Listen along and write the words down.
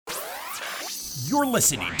You're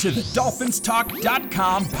listening to the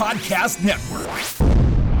DolphinsTalk.com podcast network.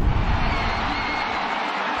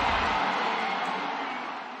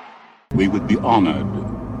 We would be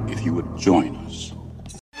honored if you would join us.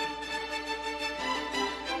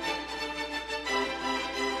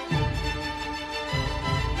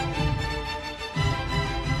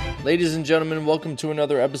 Ladies and gentlemen, welcome to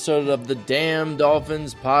another episode of the Damn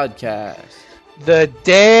Dolphins podcast. The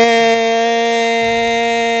damn!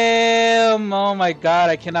 Oh my god,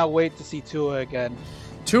 I cannot wait to see Tua again.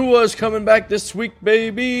 Tua's coming back this week,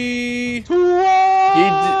 baby!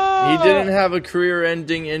 Tua! He didn't have a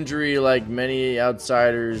career-ending injury like many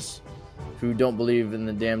outsiders who don't believe in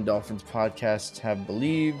the Damn Dolphins podcast have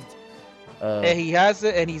believed. And he has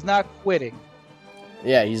it, and he's not quitting.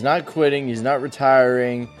 Yeah, he's not quitting. He's not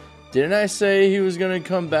retiring. Didn't I say he was going to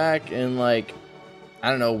come back in,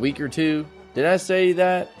 a week or two? Did I say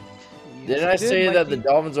that? Didn't I say that the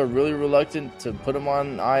Dolphins are really reluctant to put him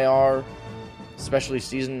on IR, especially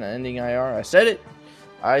season-ending IR? I said it.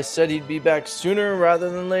 I said he'd be back sooner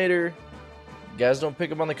rather than later. You guys don't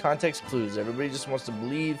pick up on the context clues. Everybody just wants to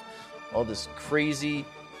believe all this crazy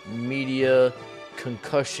media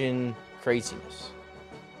concussion craziness.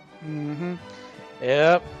 Mm-hmm.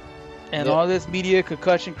 Yep. And all this media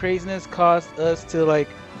concussion craziness caused us to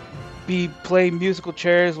be playing musical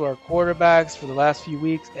chairs with our quarterbacks for the last few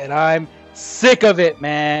weeks, and I'm sick of it,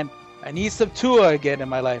 man. I need some Tua again in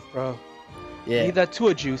my life, bro. Yeah. I need that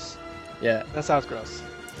Tua juice. Yeah. That sounds gross.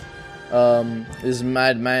 This is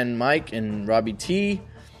Madman Mike and Robbie T.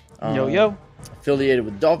 Yo. Affiliated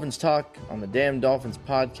with Dolphins Talk on the Damn Dolphins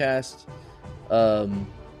podcast. We're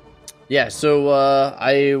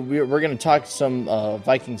going to talk some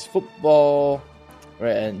Vikings football,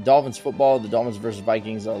 right, and Dolphins football. The Dolphins versus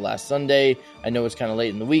Vikings last Sunday. I know it's kind of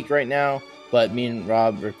late in the week right now, but me and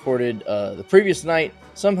Rob recorded the previous night.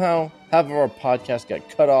 Somehow, half of our podcast got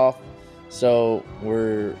cut off, so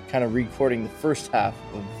we're kind of recording the first half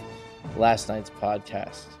of last night's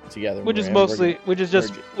podcast together. Which is mostly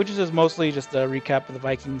just a recap of the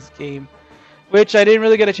Vikings game, which I didn't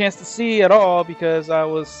really get a chance to see at all because I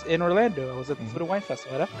was in Orlando. I was at the Food and Wine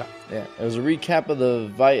Festival at Epcot. Yeah, it was a recap of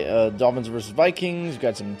the Dolphins versus Vikings.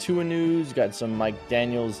 Got some Tua news. Got some Mike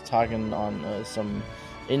Daniels talking on some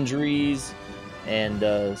injuries and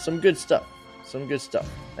some good stuff.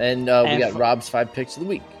 And we got Rob's 5 picks of the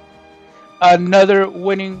week. Another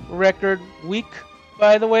winning record week,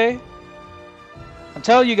 by the way. I'm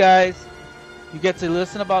telling you guys, you get to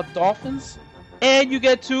listen about Dolphins and you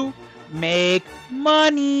get to make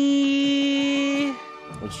money.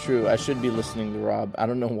 It's true. I should be listening to Rob. I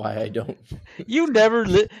don't know why I don't. You never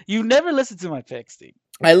listen to my picks, Steve.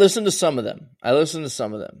 I listen to some of them.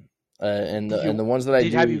 And the ones that I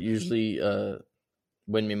do usually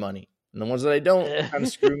win me money. And the ones that I don't kind of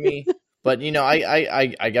screw me. But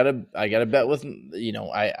I gotta bet with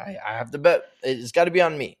I have to bet. It's got to be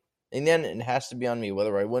on me. And then it has to be on me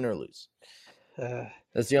whether I win or lose.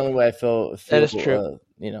 That's the only way I feel. That is true.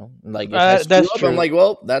 If I screw up, I'm like,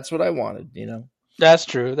 well, that's what I wanted. That's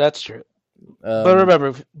true. But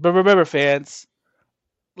remember, fans,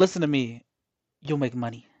 listen to me. You'll make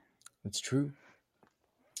money. It's true.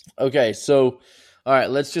 Okay, so all right,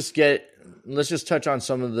 let's just touch on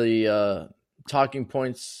some of the talking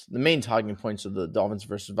points, the main talking points of the Dolphins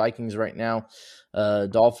versus Vikings right now.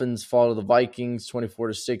 Dolphins fall to the Vikings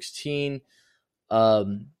 24-16.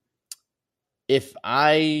 And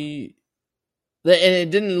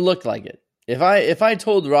it didn't look like it. If I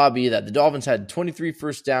told Robbie that the Dolphins had 23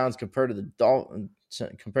 first downs compared to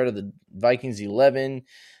the Vikings 11,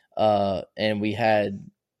 and we had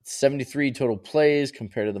 73 total plays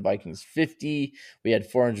compared to the Vikings 50, we had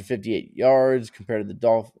 458 yards compared to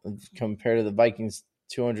the Vikings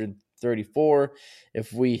 234.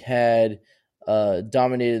 If we had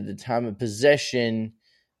dominated the time of possession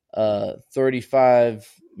 35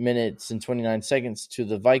 minutes and 29 seconds to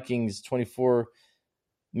the Vikings 24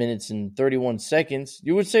 minutes and 31 seconds,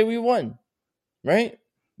 you would say we won, right?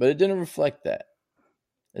 But it didn't reflect that.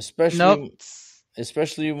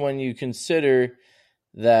 Especially when you consider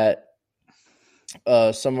that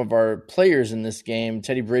some of our players in this game,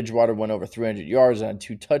 Teddy Bridgewater went over 300 yards and had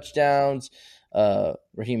 2 touchdowns.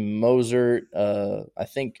 Raheem Mostert, I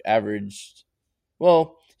think averaged,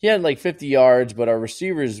 he had 50 yards, but our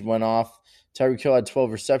receivers went off. Tyreek Hill had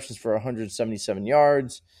 12 receptions for 177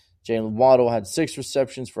 yards. Jalen Waddle had 6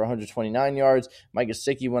 receptions for 129 yards. Mike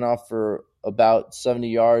Gesicki went off for about 70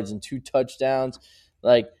 yards and 2 touchdowns.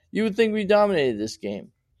 You would think we dominated this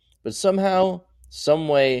game. But somehow, some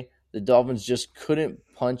way, the Dolphins just couldn't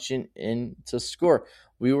punch in to score.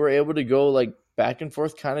 We were able to go back and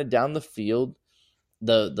forth kind of down the field.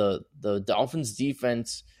 the Dolphins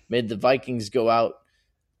defense made the Vikings go out.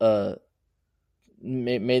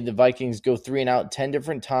 Made the Vikings go 3 and out 10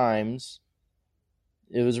 different times.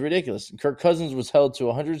 It was ridiculous. Kirk Cousins was held to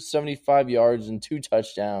 175 yards and 2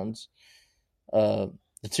 touchdowns. The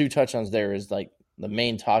 2 touchdowns there is like the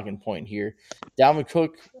main talking point here. Dalvin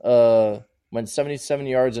Cook went 77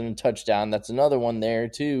 yards and a touchdown. That's another one there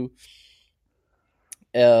too.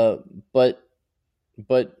 But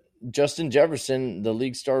Justin Jefferson, the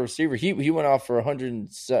league star receiver, he went off for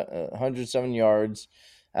 107 yards.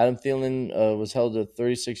 Adam Thielen was held to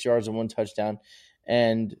 36 yards and 1 touchdown.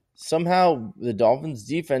 And somehow the Dolphins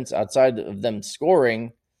defense, outside of them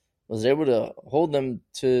scoring, was able to hold them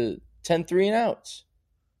to 10 3 and outs.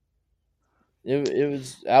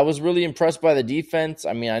 I was really impressed by the defense.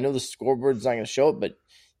 I mean, I know the scoreboard's not going to show it, but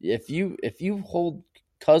if you hold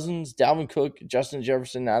Cousins, Dalvin Cook, Justin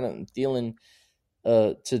Jefferson, Adam Thielen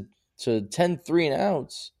to 10 3 and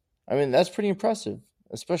outs, I mean, that's pretty impressive,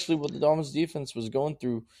 especially what the Dolphins defense was going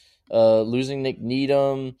through, losing Nick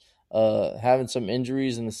Needham, having some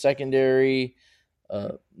injuries in the secondary.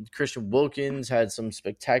 Christian Wilkins had some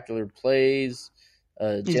spectacular plays.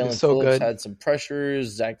 Jalen Phillips had some pressures.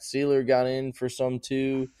 Zach Sealer got in for some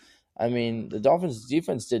too. I mean, the Dolphins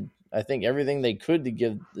defense did, I think, everything they could to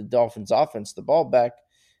give the Dolphins offense the ball back,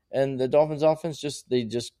 and the Dolphins offense just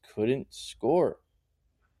couldn't score.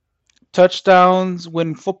 Touchdowns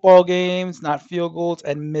win football games, not field goals,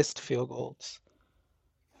 and missed field goals.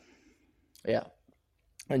 Yeah.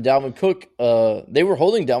 And Dalvin Cook, they were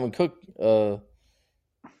holding Dalvin Cook,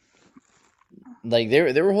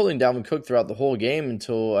 they were holding Dalvin Cook throughout the whole game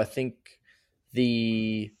until I think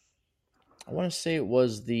I want to say it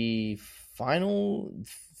was the final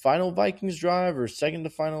Vikings drive or second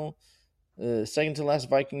to last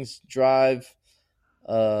Vikings drive.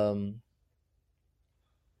 Let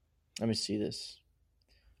me see this.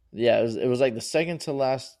 Yeah, it was like the second to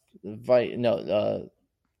last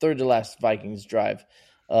third to last Vikings drive.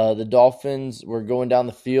 The Dolphins were going down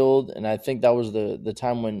the field, and I think that was the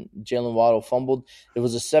time when Jalen Waddle fumbled. It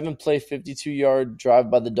was a 7-play, 52-yard drive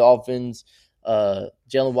by the Dolphins.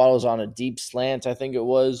 Jalen Waddle was on a deep slant, I think it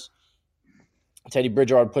was. Teddy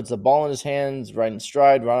Bridgewater puts the ball in his hands, right in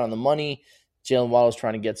stride, right on the money. Jalen Waddle's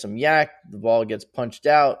trying to get some yak. The ball gets punched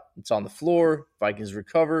out. It's on the floor. Vikings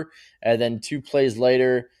recover. And then 2 plays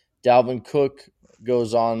later, Dalvin Cook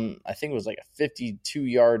goes on, I think it was like a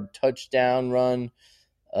 52-yard touchdown run.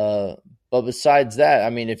 But besides that,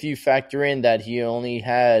 I mean, if you factor in that he only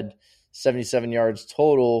had 77 yards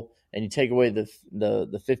total and you take away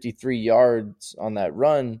the 53 yards on that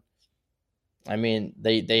run, I mean,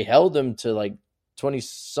 they held him to like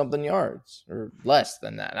 20-something yards or less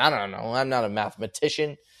than that. I don't know. I'm not a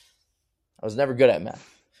mathematician. I was never good at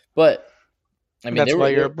math. But I mean, that's why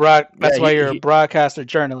you're a broadcaster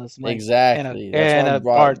journalist, Mike. Exactly. And a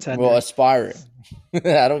bartender. Well, aspiring.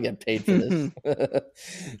 I don't get paid for this.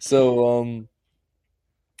 So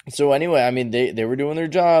anyway, I mean, they were doing their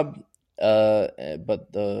job,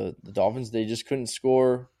 but the Dolphins, they just couldn't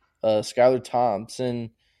score. Skylar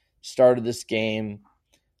Thompson started this game.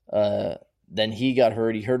 Then he got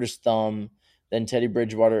hurt. He hurt his thumb. Then Teddy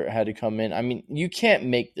Bridgewater had to come in. I mean, you can't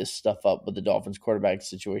make this stuff up with the Dolphins quarterback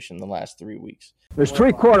situation in the last 3 weeks. There's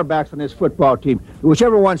 3 quarterbacks on this football team.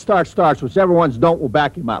 Whichever one starts. Whichever ones don't, will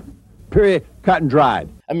back him up. Period. Cut and dried.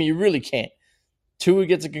 I mean, you really can't. Tua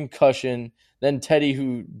gets a concussion. Then Teddy,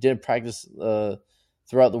 who didn't practice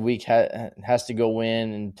throughout the week, has to go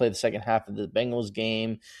in and play the second half of the Bengals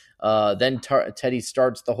game. Then Teddy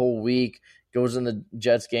starts the whole week, goes in the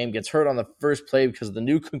Jets game, gets hurt on the first play because of the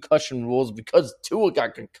new concussion rules. Because Tua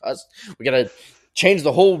got concussed, we got to change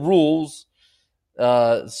the whole rules.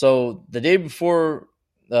 So the day before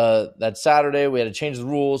that Saturday, we had to change the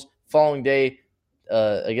rules. Following day,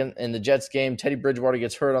 again in the Jets game, Teddy Bridgewater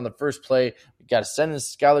gets hurt on the first play. We got to send in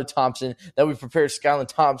Skylar Thompson. Then we prepared Skylar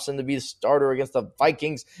Thompson to be the starter against the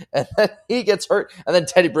Vikings, and then he gets hurt. And then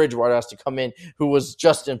Teddy Bridgewater has to come in, who was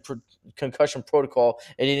just in concussion protocol,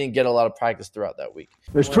 and he didn't get a lot of practice throughout that week.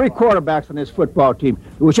 There's 3 quarterbacks on this football team.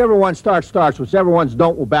 Whichever one starts. Whichever ones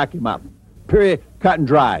don't, will back him up. Period. Cut and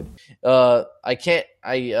dried. I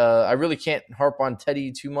really can't harp on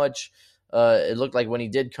Teddy too much. It looked like when he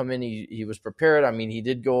did come in, he was prepared. I mean, he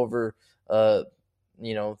did go over,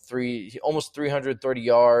 almost 330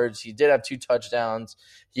 yards. He did have 2 touchdowns.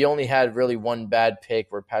 He only had really 1 bad pick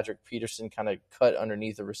where Patrick Peterson kind of cut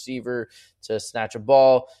underneath a receiver to snatch a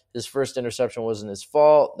ball. His first interception wasn't his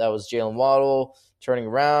fault. That was Jalen Waddle turning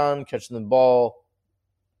around, catching the ball,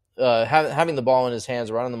 having the ball in his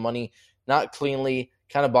hands right on the money, not cleanly,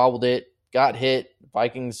 kind of bobbled it, got hit.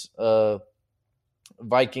 Vikings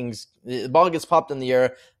Vikings. The ball gets popped in the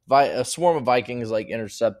air. A swarm of Vikings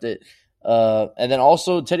intercept it. And then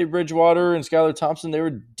also Teddy Bridgewater and Skylar Thompson, they were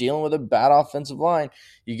dealing with a bad offensive line.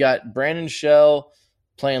 You got Brandon Shell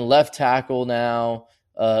playing left tackle now.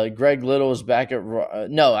 Greg Little is back at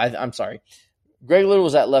I'm sorry. Greg Little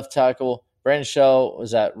was at left tackle. Brandon Shell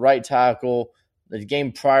was at right tackle. The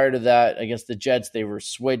game prior to that against the Jets, they were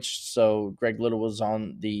switched. So Greg Little was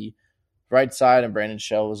on the right side and Brandon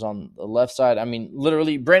Shell was on the left side. I mean,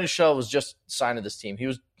 literally, Brandon Shell was just signed to this team. He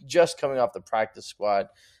was just coming off the practice squad.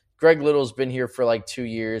 Greg Little's been here for 2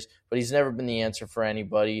 years, but he's never been the answer for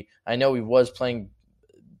anybody. I know he was playing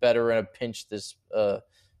better in a pinch this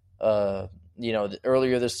earlier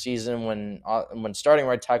this season when starting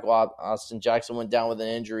right tackle Austin Jackson went down with an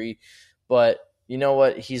injury. But you know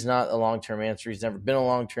what? He's not a long-term answer. He's never been a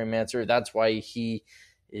long-term answer. That's why he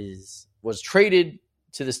was traded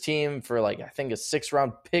to this team for I think a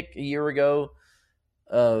 6th-round pick a year ago.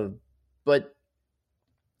 But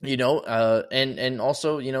and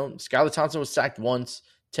also, Skylar Thompson was sacked once.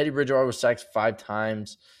 Teddy Bridgewater was sacked 5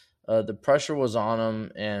 times. The pressure was on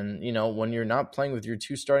him, and when you're not playing with your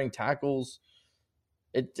 2 starting tackles,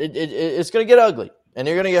 it's going to get ugly, and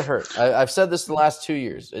you're going to get hurt. I've said this the last 2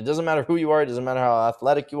 years. It doesn't matter who you are. It doesn't matter how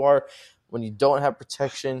athletic you are. When you don't have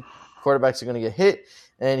protection, quarterbacks are going to get hit,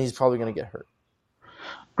 and he's probably going to get hurt.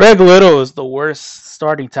 Greg Little is the worst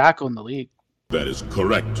starting tackle in the league. That is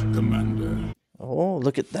correct, Commander. Oh,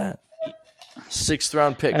 look at that.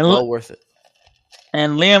 6th-round pick. And well worth it.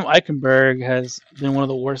 And Liam Eichenberg has been one of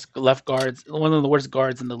the worst left guards, one of the worst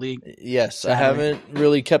guards in the league. Yes, I haven't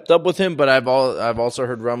really kept up with him, but I've also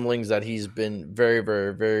heard rumblings that he's been very,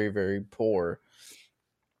 very, very, very poor.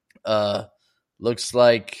 Looks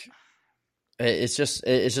like it's just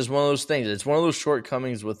one of those things. It's one of those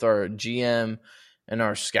shortcomings with our GM and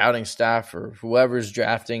our scouting staff or whoever's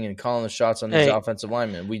drafting and calling the shots on these offensive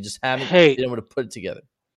linemen. We just haven't been able to put it together.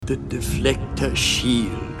 The deflector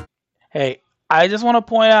shield. Hey, I just want to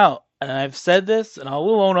point out, and I've said this, and I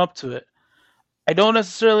will own up to it. I don't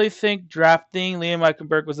necessarily think drafting Liam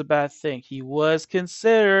Eichenberg was a bad thing. He was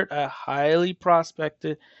considered a highly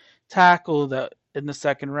prospected tackle that in the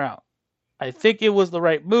 2nd round. I think it was the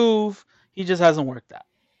right move. He just hasn't worked out.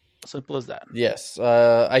 Simple as that. Yes,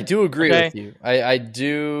 I do agree with you. I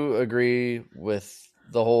do agree with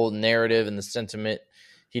the whole narrative and the sentiment.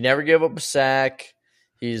 He never gave up a sack.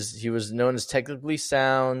 He was known as technically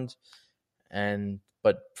sound.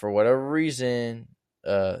 But for whatever reason,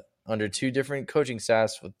 under 2 different coaching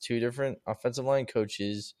staffs with 2 different offensive line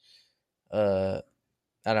coaches, I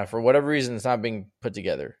don't know, for whatever reason, it's not being put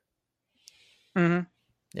together. Mm-hmm.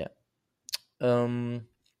 Yeah.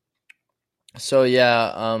 So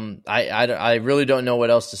yeah, I really don't know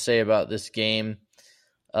what else to say about this game.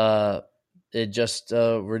 It just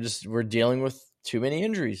we're dealing with too many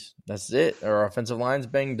injuries. That's it. Our offensive line's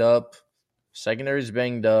banged up, secondary's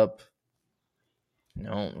banged up.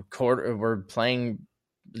 We're playing,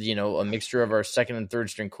 a mixture of our 2nd and 3rd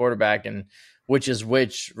string quarterback, and which is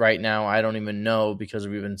which right now, I don't even know because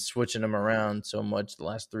we've been switching them around so much the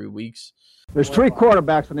last 3 weeks. There's 3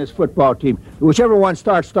 quarterbacks on this football team. Whichever one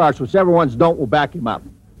starts. Whichever ones don't will back him up.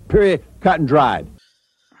 Period. Cut and dried.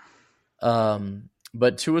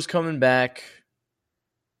 But Tua's coming back.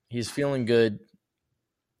 He's feeling good.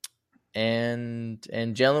 And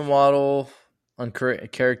Jalen Waddle,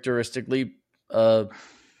 uncharacteristically,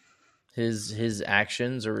 his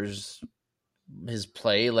actions or his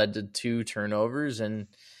play led to 2 turnovers, and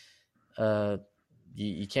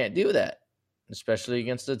you can't do that, especially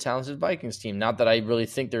against a talented Vikings team. Not that I really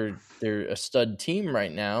think they're a stud team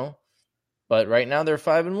right now, but right now they're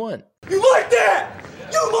 5-1. You like that?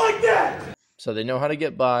 You like that? So they know how to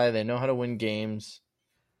get by. They know how to win games.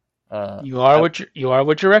 You are what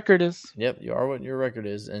your record is. Yep, you are what your record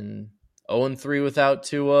is, and 0-3 without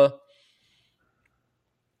Tua.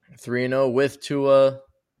 3-0 with Tua.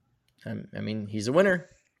 I mean, he's a winner.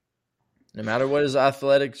 No matter what his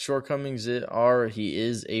athletic shortcomings are, he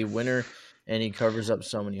is a winner, and he covers up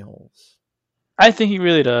so many holes. I think he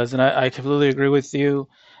really does, and I completely agree with you.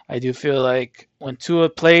 I do feel like when Tua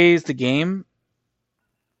plays the game,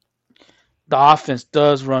 the offense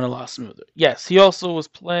does run a lot smoother. Yes, he also was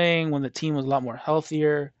playing when the team was a lot more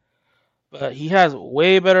healthier, but he has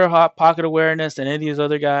way better hot pocket awareness than any of these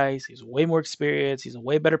other guys. He's way more experienced. He's a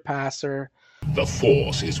way better passer. The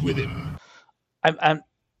Force is with him. I'm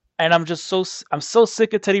so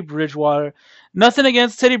sick of Teddy Bridgewater. Nothing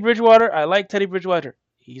against Teddy Bridgewater. I like Teddy Bridgewater.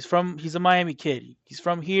 He's a Miami kid. He's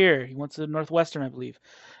from here. He went to Northwestern, I believe.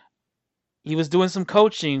 He was doing some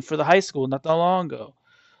coaching for the high school not that long ago.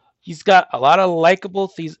 He's got a lot of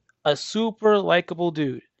likable. He's a super likable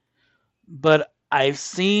dude. But I've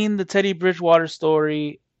seen the Teddy Bridgewater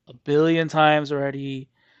story a billion times already.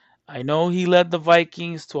 I know he led the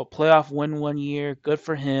Vikings to a playoff win one year. Good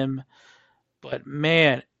for him. But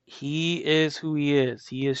man, he is who he is.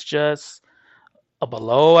 He is just a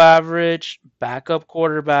below average backup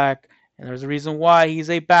quarterback. And there's a reason why he's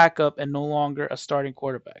a backup and no longer a starting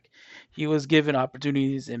quarterback. He was given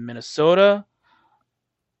opportunities in Minnesota,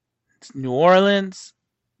 New Orleans,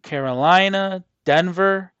 Carolina,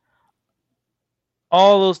 Denver.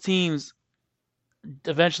 All those teams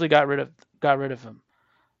eventually got rid of him.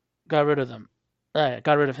 Got rid of him.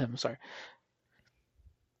 Sorry,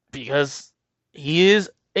 because he is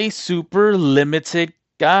a super limited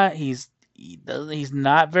guy. He's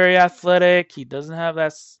not very athletic. He doesn't have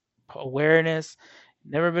that awareness.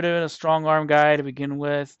 Never been a strong arm guy to begin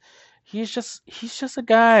with. He's just a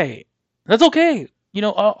guy. That's okay. You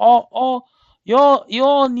know, all you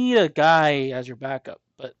all need a guy as your backup.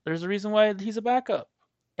 But there's a reason why he's a backup,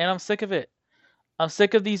 and I'm sick of it. I'm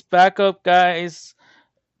sick of these backup guys.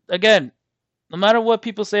 Again, no matter what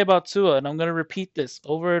people say about Tua, and I'm going to repeat this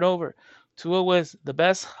over and over, Tua was the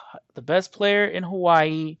best player in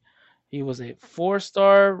Hawaii. He was a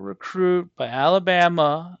 4-star recruit by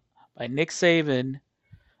Alabama, by Nick Saban,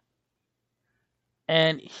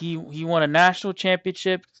 and he won a national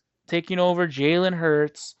championship taking over Jalen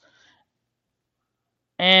Hurts,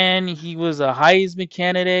 and he was a Heisman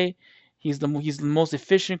candidate. He's the most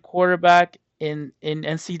efficient quarterback in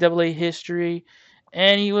NCAA history,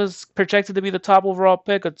 and he was projected to be the top overall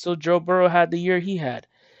pick until Joe Burrow had the year he had.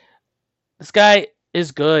 This guy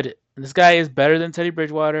is good. This guy is better than Teddy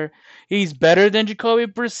Bridgewater. He's better than Jacoby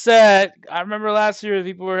Brissett. I remember last year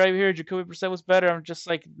people were right here, Jacoby Brissett was better. I'm just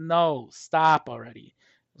like, no, stop already.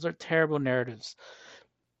 Those are terrible narratives.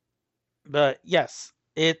 But yes,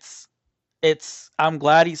 I'm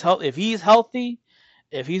glad he's healthy. If he's healthy,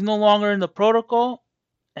 if he's no longer in the protocol,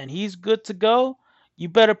 and he's good to go, you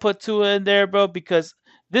better put Tua in there, bro, because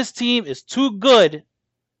this team is too good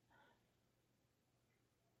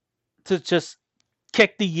to just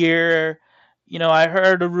kick the year. You know, I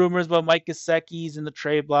heard the rumors about Mike Gesicki's in the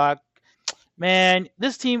trade block. Man,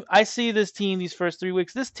 this team, I see this team these first 3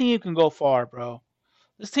 weeks. This team can go far, bro.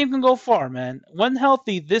 This team can go far, man. When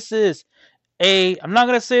healthy, this is I'm not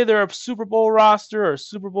going to say they're a Super Bowl roster or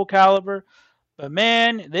Super Bowl caliber, but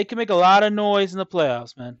man, they can make a lot of noise in the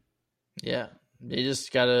playoffs, man. Yeah. They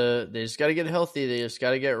just gotta get healthy. They just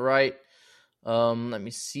gotta get right. Let me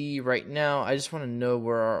see right now. I just want to know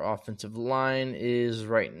where our offensive line is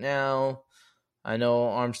right now. I know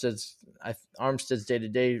Armstead's day to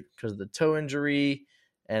day because of the toe injury,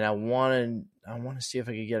 and I want to see if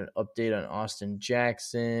I could get an update on Austin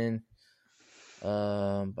Jackson.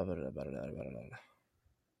 I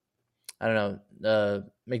don't know.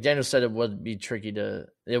 McDaniel said it was going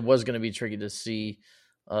to be tricky to see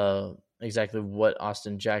exactly what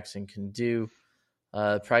Austin Jackson can do.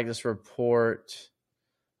 Practice report.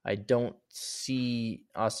 I don't see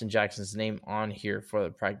Austin Jackson's name on here for the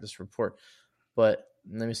practice report, but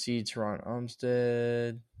let me see. Teron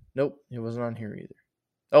Armstead. Nope, he wasn't on here either.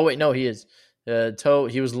 Oh wait, no, he is.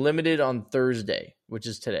 He was limited on Thursday, which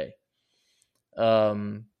is today.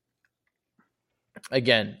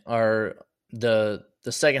 Again, the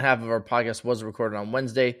second half of our podcast was recorded on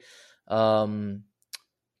Wednesday.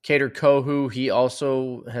 Kader Kohu, he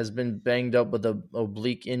also has been banged up with an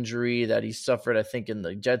oblique injury that he suffered, I think, in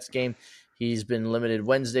the Jets game. He's been limited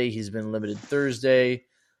Wednesday. He's been limited Thursday.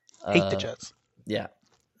 Hate the Jets. Yeah.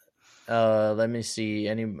 Let me see.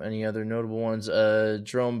 Any other notable ones?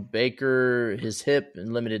 Jerome Baker, his hip,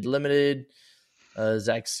 and limited.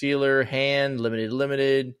 Zach Sealer, hand,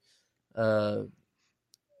 limited.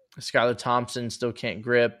 Skylar Thompson still can't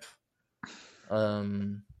grip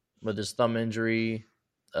with his thumb injury.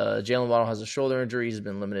 Jalen Waddle has a shoulder injury. He's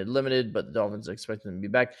been limited, but the Dolphins expect him to be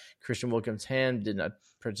back. Christian Wilkins' hand did not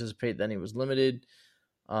participate. Then he was limited.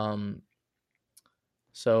 Yeah,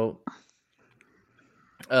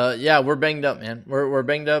 we're banged up, man. We're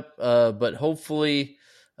banged up, but hopefully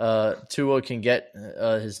Tua can get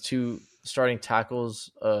his 2 starting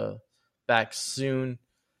tackles back soon.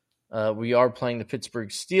 We are playing the Pittsburgh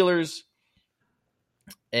Steelers,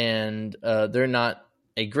 and they're not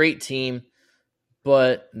a great team,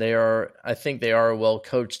 but I think they are a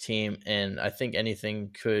well-coached team, and I think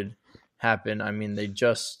anything could happen. I mean, didn't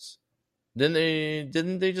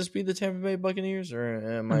they just beat the Tampa Bay Buccaneers?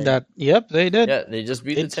 Yep, they did. Yeah, they just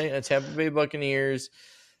beat the Tampa Bay Buccaneers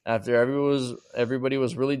after everybody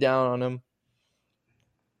was really down on them.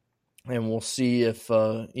 And we'll see if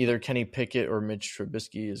either Kenny Pickett or Mitch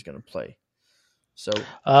Trubisky is going to play. So,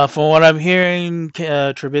 from what I'm hearing,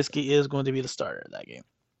 Trubisky is going to be the starter of that game.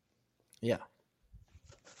 Yeah.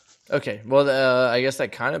 Okay, well, I guess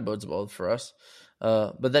that kind of bodes well for us.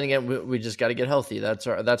 But then again, we just got to get healthy. That's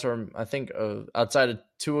our. I think outside of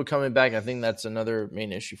Tua coming back, I think that's another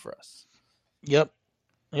main issue for us. Yep.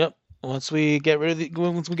 Once we get out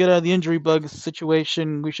of the injury bug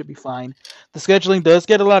situation, we should be fine. The scheduling does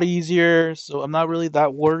get a lot easier, so I'm not really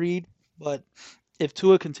that worried. But if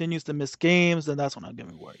Tua continues to miss games, then that's when I'm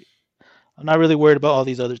getting worried. I'm not really worried about all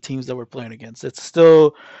these other teams that we're playing against. It's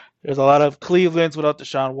still there's a lot of Cleveland's without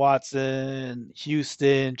Deshaun Watson,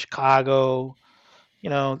 Houston, Chicago,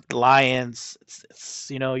 the Lions.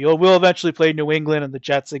 We'll eventually play New England and the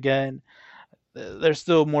Jets again. They're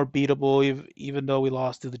still more beatable, even though we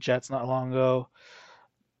lost to the Jets not long ago.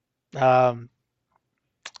 The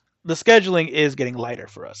scheduling is getting lighter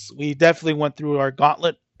for us. We definitely went through our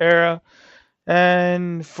gauntlet era,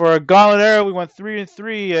 and for our gauntlet era, we went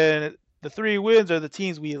 3-3, and the 3 wins are the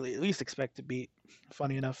teams we at least expect to beat.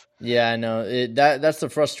 Funny enough. Yeah, I know. That's the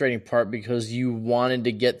frustrating part because you wanted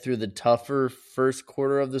to get through the tougher first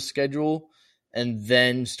quarter of the schedule and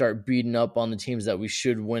then start beating up on the teams that we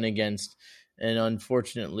should win against. And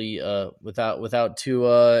unfortunately, without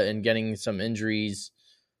Tua and getting some injuries,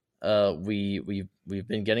 we've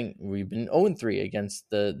been 0-3 against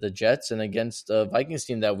the Jets and against the Vikings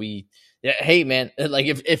team that hey man, like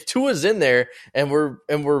if Tua's in there and we're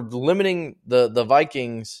limiting the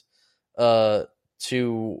Vikings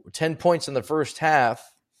to 10 points in the first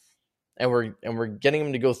half and we're getting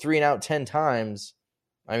them to go 3 and out 10 times.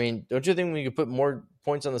 I mean, don't you think we could put more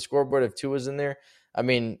points on the scoreboard if Tua's in there? I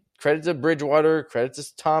mean, credit to Bridgewater, credit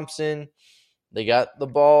to Thompson. They got the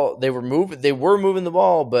ball. They were moving the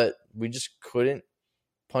ball, but we just couldn't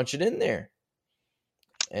punch it in there.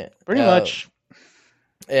 Pretty much.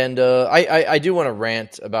 And I do want to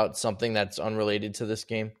rant about something that's unrelated to this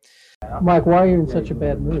game. Mike, why are you in such a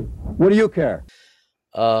bad mood? What do you care?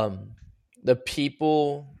 The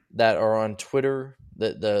people that are on Twitter,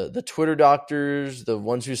 the Twitter doctors, the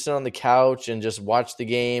ones who sit on the couch and just watch the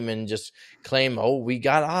game and just claim, oh, we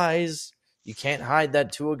got eyes. You can't hide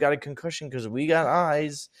that Tua got a concussion because we got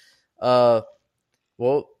eyes.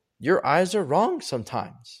 Well, your eyes are wrong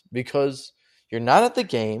sometimes because you're not at the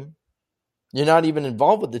game. You're not even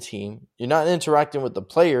involved with the team. You're not interacting with the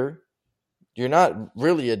player. You're not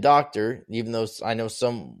really a doctor, even though I know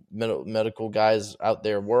some medical guys out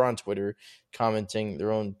there were on Twitter commenting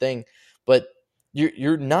their own thing. But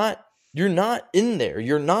you're not in there.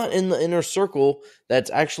 You're not in the inner circle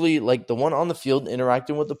that's actually like the one on the field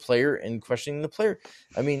interacting with the player and questioning the player.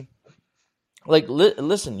 I mean, like,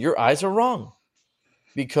 listen, your eyes are wrong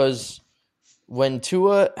because when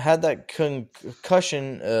Tua had that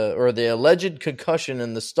concussion or the alleged concussion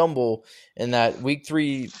and the stumble in that Week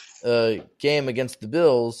 3 game against the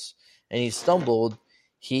Bills, and he stumbled,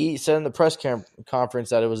 he said in the press conference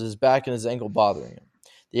that it was his back and his ankle bothering him.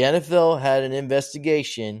 The NFL had an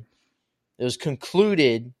investigation. It was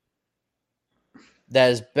concluded that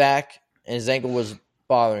his back and his ankle was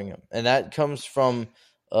bothering him. And that comes from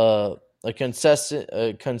a consensus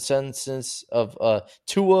of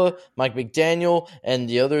Tua, Mike McDaniel, and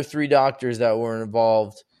the other 3 doctors that were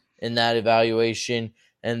involved in that evaluation.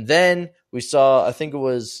 And then we saw, I think it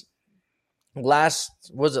was last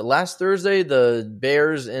Thursday, the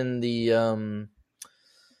Bears in the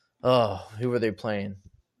who were they playing?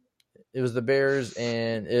 It was the Bears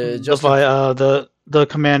and the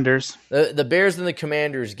Commanders. The Bears and the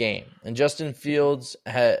Commanders game, and Justin Fields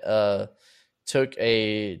had took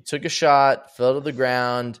a shot, fell to the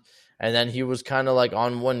ground, and then he was kind of like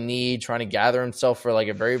on one knee trying to gather himself for like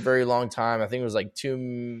a very, very long time. I think it was like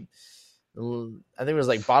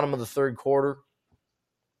bottom of the third quarter.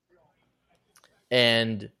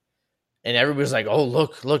 And everybody was like, "Oh,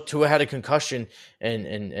 look, Tua had a concussion,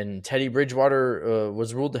 and Teddy Bridgewater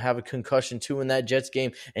was ruled to have a concussion too in that Jets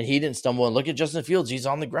game, and he didn't stumble. And look at Justin Fields; he's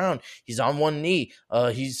on the ground, he's on one knee,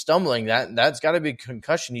 he's stumbling. That's got to be a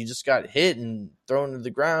concussion. He just got hit and thrown to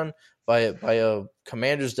the ground by a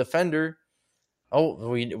Commander's defender. Oh,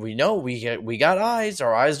 we know we got eyes.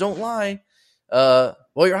 Our eyes don't lie. Well,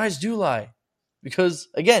 your eyes do lie, because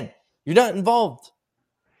again, you're not involved."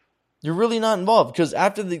 You're really not involved because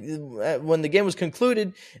when the game was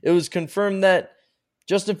concluded, it was confirmed that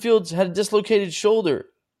Justin Fields had a dislocated shoulder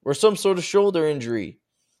or some sort of shoulder injury,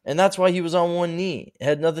 and that's why he was on one knee. It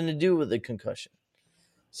had nothing to do with the concussion.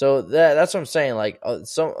 So that's what I'm saying. Like a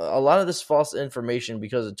lot of this false information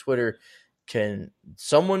because of Twitter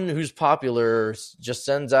someone who's popular just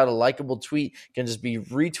sends out a likable tweet can just be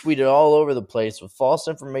retweeted all over the place with false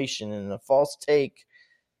information and a false take.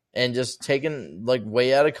 And just taken like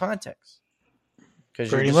way out of context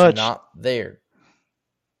because you're just not there.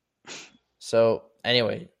 So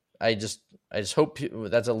anyway, I just I just hope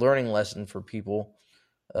that's a learning lesson for people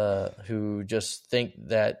who just think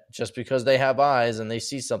that just because they have eyes and they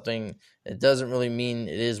see something, it doesn't really mean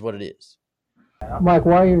it is what it is. Mike,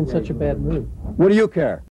 why are you in such a bad mood? What do you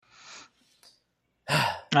care?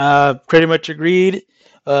 Pretty much agreed.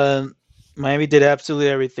 Miami did absolutely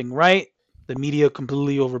everything right. The media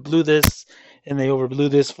completely overblew this, and they overblew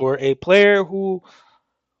this for a player who,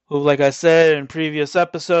 like I said in previous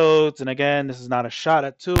episodes, and again, this is not a shot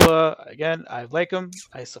at Tua. Again, I like him.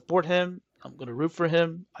 I support him. I'm going to root for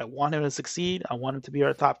him. I want him to succeed. I want him to be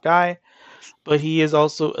our top guy. But he is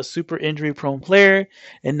also a super injury-prone player,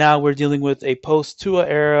 and now we're dealing with a post-Tua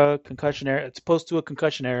era, concussion era. It's post-Tua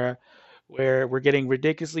concussion era, where we're getting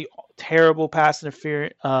ridiculously terrible pass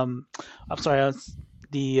interference.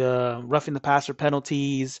 The roughing the passer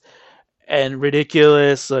penalties and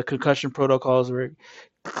ridiculous concussion protocols where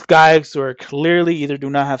guys who are clearly either do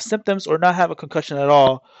not have symptoms or not have a concussion at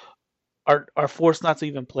all are forced not to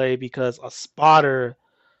even play because a spotter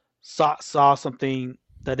saw something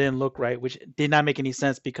that didn't look right, which did not make any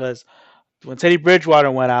sense because when Teddy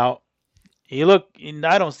Bridgewater went out,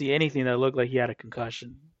 I don't see anything that looked like he had a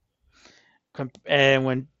concussion. And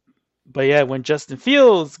when Justin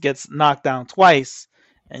Fields gets knocked down twice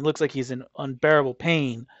and looks like he's in unbearable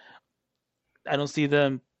pain, I don't see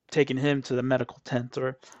them taking him to the medical tent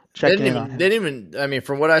or checking in on him. They didn't even, I mean,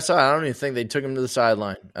 from what I saw, I don't even think they took him to the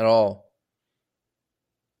sideline at all.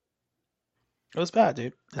 It was bad,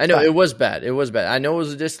 dude. I know it was bad. It was bad. I know it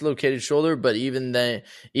was a dislocated shoulder, but even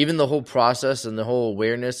the whole process and the whole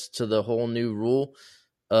awareness to the whole new rule,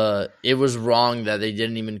 it was wrong that they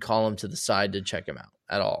didn't even call him to the side to check him out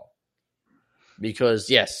at all. Because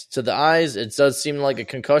yes, to the eyes, it does seem like a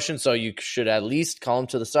concussion, so you should at least call him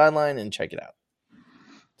to the sideline and check it out.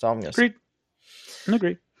 That's all I'm gonna say.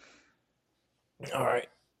 Agreed. All right.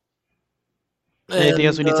 Anything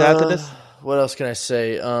else we need to add to this? What else can I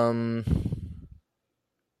say?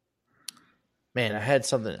 Man, I had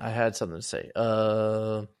something to say.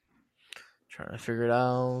 Trying to figure it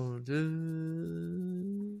out.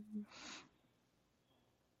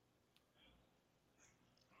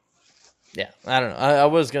 Yeah, I don't know. I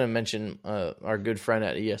was gonna mention our good friend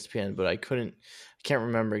at ESPN, but I can't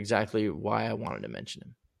remember exactly why I wanted to mention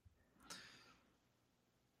him.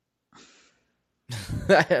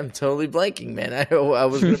 I am totally blanking, man. I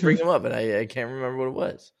was gonna bring him up, and I can't remember what it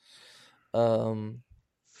was.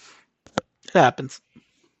 It happens.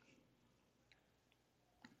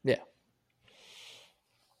 Yeah.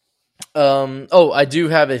 I do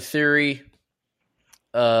have a theory.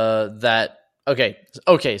 That okay.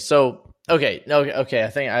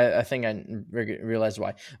 I think I realized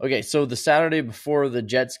why. Okay, so the Saturday before the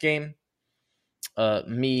Jets game,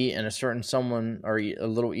 me and a certain someone, or a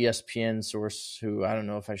little ESPN source who I don't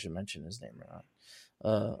know if I should mention his name or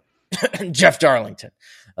not. Jeff Darlington.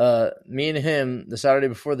 Me and him, the Saturday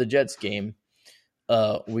before the Jets game,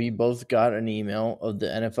 we both got an email of the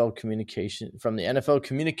NFL from the NFL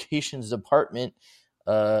communications department,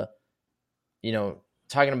 talking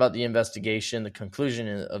about the investigation, the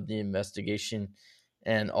conclusion of the investigation,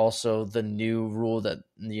 and also the new rule that,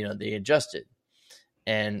 they adjusted.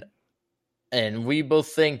 And we both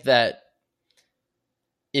think that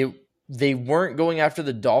they weren't going after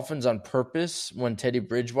the Dolphins on purpose when Teddy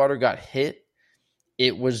Bridgewater got hit.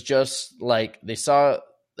 It was just like they saw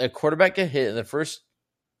a quarterback get hit on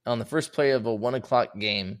the first play of a 1:00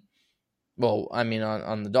 game. Well, I mean,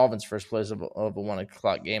 on the Dolphins' first plays of a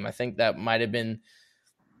 1:00 game. I think that might have been.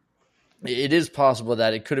 It is possible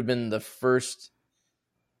that it could have been the first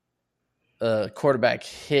quarterback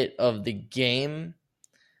hit of the game,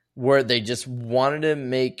 where they just wanted to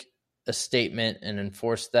make a statement and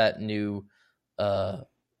enforce that new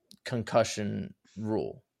concussion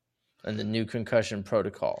rule and the new concussion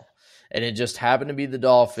protocol. And it just happened to be the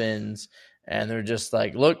Dolphins, and they're just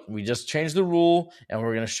like, look, we just changed the rule, and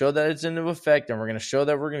we're going to show that it's into effect, and we're going to show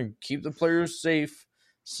that we're going to keep the players safe.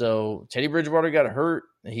 So Teddy Bridgewater got hurt.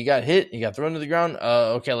 He got hit. He got thrown to the ground.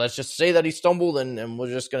 Okay, let's just say that he stumbled, and we're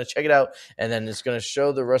just going to check it out. And then it's going to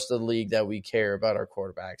show the rest of the league that we care about our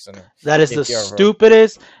quarterbacks. And that is the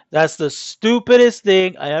stupidest. That's the stupidest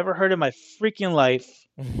thing I ever heard in my freaking life.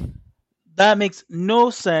 That makes no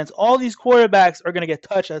sense. All these quarterbacks are going to get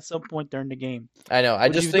touched at some point during the game. I know. I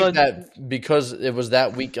just think that because it was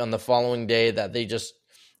that week on the following day that it just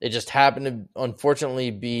happened to,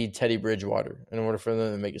 unfortunately, be Teddy Bridgewater in order for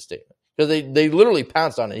them to make a statement. Because they literally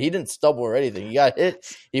pounced on it. He didn't stumble or anything. He got hit.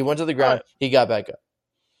 He went to the ground. He got back up.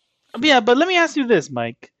 Yeah, but let me ask you this,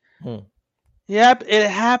 Mike. Yeah, it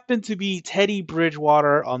happened to be Teddy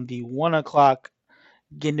Bridgewater on the 1:00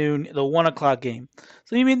 game.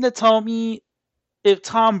 So you mean to tell me if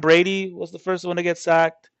Tom Brady was the first one to get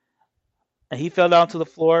sacked and he fell down to the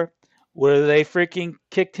floor, would they freaking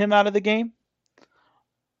kicked him out of the game?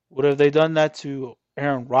 Would have they done that to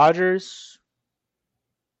Aaron Rodgers,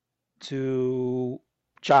 to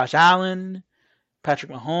Josh Allen,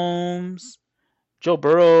 Patrick Mahomes, Joe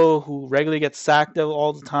Burrow, who regularly gets sacked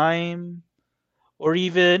all the time, or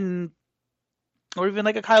even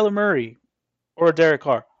like a Kyler Murray or a Derek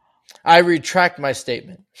Carr? I retract my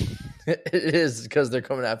statement. It is because they're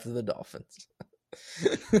coming after the Dolphins.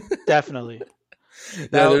 Definitely.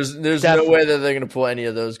 No, there's no way that they're going to pull any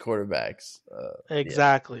of those quarterbacks.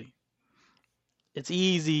 Exactly. Yeah. It's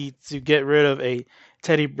easy to get rid of a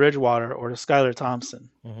Teddy Bridgewater or a Skylar Thompson.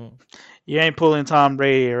 Mm-hmm. You ain't pulling Tom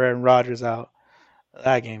Brady or Aaron Rodgers out of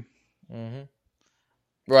that game. Mm-hmm.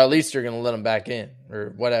 Or at least you're going to let them back in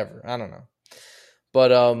or whatever. I don't know.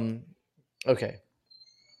 But, okay.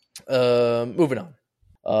 Moving on.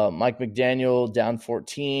 Mike McDaniel down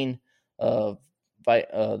 14. The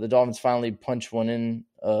Dolphins finally punched one in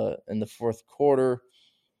the fourth quarter.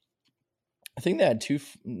 I think they had two.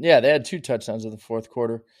 Yeah, they had 2 touchdowns in the fourth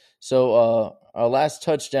quarter. So our last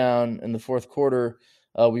touchdown in the fourth quarter,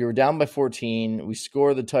 we were down by 14. We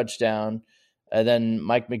score the touchdown, and then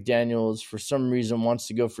Mike McDaniels, for some reason, wants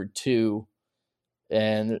to go for 2.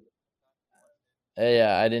 And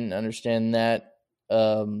yeah, I didn't understand that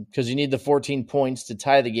because you need the 14 points to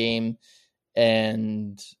tie the game,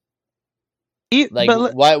 and like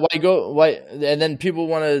why go? And then people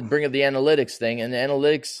want to bring up the analytics thing, and the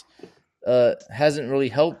analytics hasn't really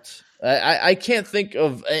helped. I can't think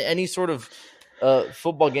of any sort of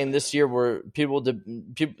football game this year where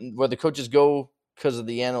where the coaches go because of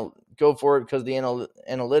the go for it because of the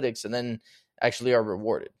analytics, and then actually are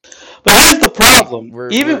rewarded. But here's the problem.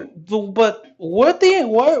 Where's the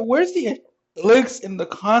analytics in the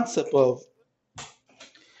concept of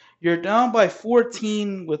you're down by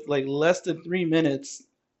 14 with like less than 3 minutes?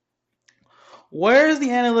 Where is the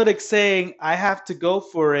analytics saying I have to go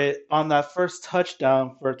for it on that first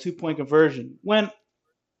touchdown for a 2-point conversion when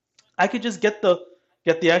I could just get the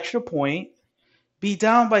extra point, be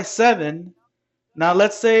down by 7? Now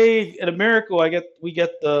let's say in a miracle we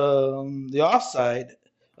get the onside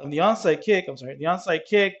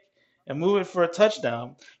kick and move it for a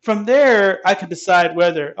touchdown. From there, I can decide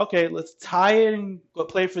whether let's tie it and go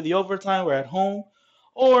play for the overtime. We're at home,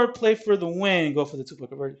 or play for the win and go for the 2-point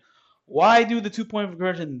conversion. Why do the 2-point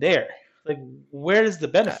conversion there? Like, where is the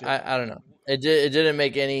benefit? I don't know. It didn't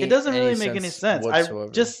make any. It doesn't really make any sense. Whatsoever. I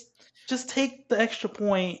just take the extra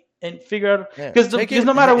point and figure out because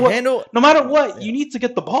no matter what, you need to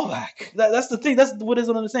get the ball back. That's the thing. That's what is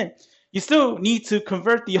what I'm saying. You still need to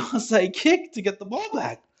convert the onside kick to get the ball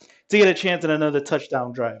back to get a chance at another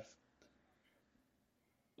touchdown drive.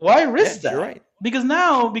 Why risk that? You're right. Because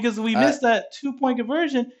we missed that 2-point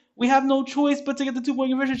conversion, we have no choice but to get the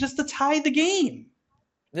 2-point conversion just to tie the game.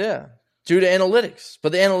 Yeah, due to analytics.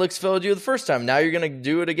 But the analytics failed you the first time. Now you're going to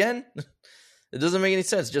do it again? It doesn't make any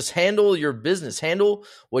sense. Just handle your business. Handle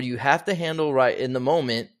what you have to handle right in the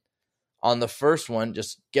moment on the first one.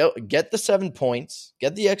 Just get the 7 points,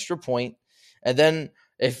 get the extra point, and then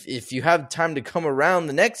if you have time to come around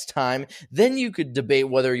the next time, then you could debate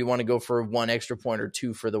whether you want to go for 1 extra point or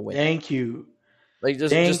 2 for the win. Thank you. Like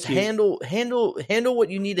just handle what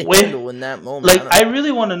you need to handle in that moment. Like I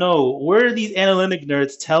really want to know where are these analytic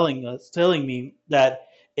nerds telling me that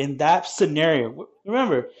in that scenario.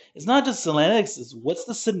 Remember, it's not just analytics. It's what's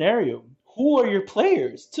the scenario? Who are your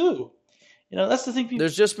players too? That's the thing.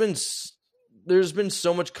 There's been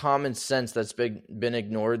so much common sense that's been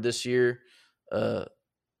ignored this year,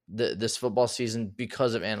 this football season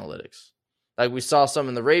because of analytics. Like we saw some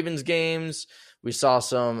in the Ravens games. We saw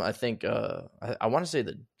some, I think, I want to say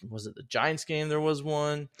was it the Giants game? There was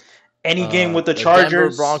one. Any game with the Chargers. Denver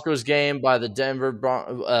Broncos game by the Denver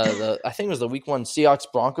I think it was the Week 1 Seahawks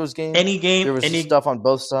Broncos game. Any game. There was stuff on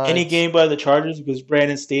both sides. Any game by the Chargers because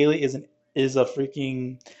Brandon Staley is a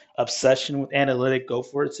freaking obsession with analytic go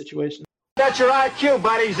for it situation. That's your IQ,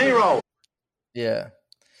 buddy. 0. Yeah.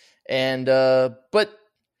 And but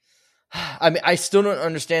I mean, I still don't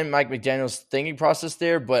understand Mike McDaniel's thinking process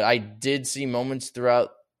there, but I did see moments throughout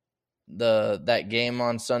that game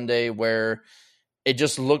on Sunday where it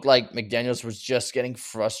just looked like McDaniels was just getting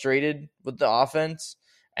frustrated with the offense,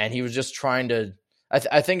 and he was just trying to.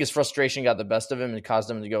 I think his frustration got the best of him and caused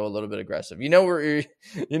him to go a little bit aggressive.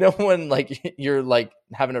 When like you're like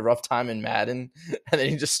having a rough time in Madden, and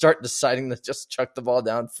then you just start deciding to just chuck the ball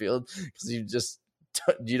downfield because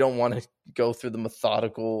you don't want to go through the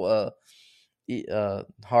methodical,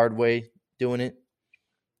 hard way doing it.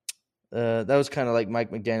 That was kind of like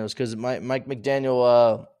Mike McDaniel's because Mike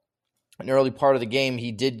McDaniel an early part of the game,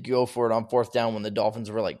 he did go for it on fourth down when the Dolphins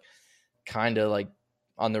were like kind of like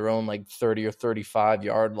on their own like 30 or 35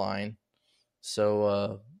 yard line.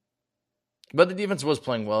 So, but the defense was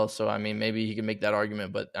playing well. So, I mean, maybe he can make that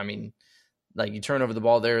argument. But, I mean, like you turn over the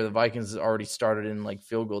ball there, the Vikings already started in like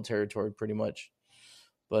field goal territory pretty much.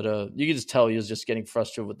 But you could just tell he was just getting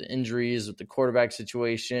frustrated with the injuries, with the quarterback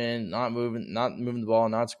situation, not moving the ball,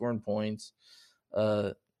 not scoring points.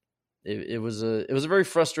 It was a very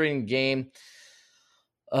frustrating game.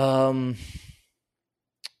 Well,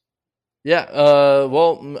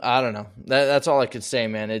 I don't know. That's all I could say,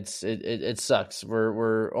 man. It sucks.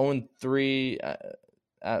 We're 0-3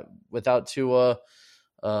 without Tua.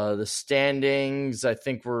 The standings, I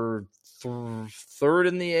think we're third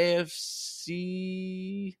in the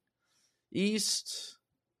AFC East.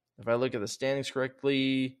 If I look at the standings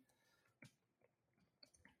correctly,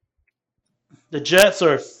 the Jets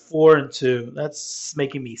are 4-2. That's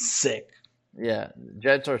making me sick. Yeah, the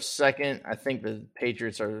Jets are second. I think the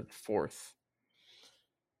Patriots are fourth.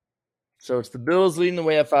 So it's the Bills leading the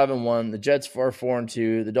way at 5-1. The Jets are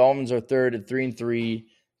 4-2. The Dolphins are third at 3-3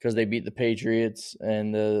 because they beat the Patriots,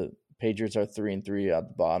 and the Patriots are 3-3 at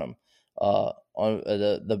the bottom.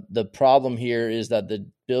 The problem here is that the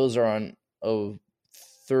Bills are on a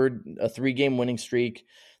 3-game winning streak.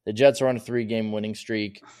 The Jets are on a 3-game winning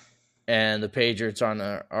streak. And the Patriots are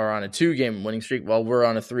on a 2-game winning streak, while we're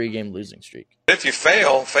on a 3-game losing streak. If you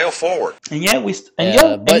fail forward. And yet we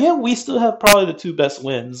still have probably the 2 best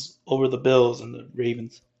wins over the Bills and the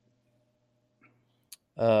Ravens.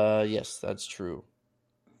 Yes, that's true.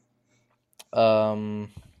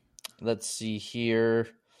 Let's see here.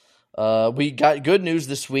 We got good news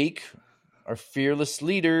this week. Our fearless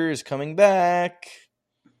leader is coming back.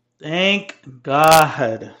 Thank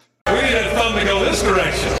God. We had fun to go this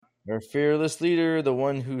direction. Our fearless leader, the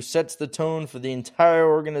one who sets the tone for the entire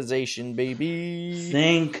organization, baby.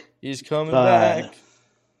 He's coming back.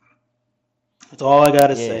 That's all I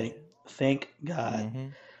gotta say. Thank God. Mm-hmm.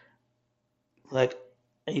 Like,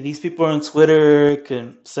 these people on Twitter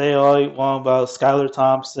can say all you want about Skylar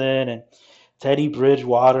Thompson and Teddy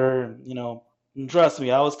Bridgewater. And trust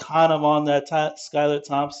me, I was kind of on that Skylar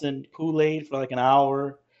Thompson Kool-Aid for like an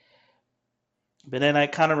hour. But then I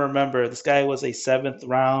kind of remember this guy was a 7th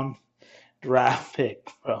round draft pick,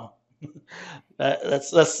 bro.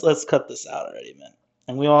 Let's cut this out already, man.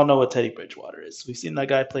 And we all know what Teddy Bridgewater is. We've seen that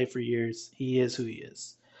guy play for years. He is who he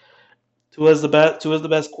is. Tua's the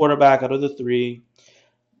best quarterback out of the 3.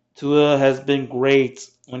 Tua has been great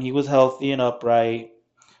when he was healthy and upright.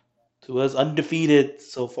 Tua's undefeated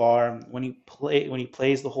so far when he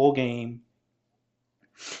plays the whole game.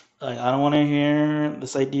 Like, I don't want to hear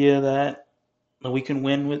this idea that we can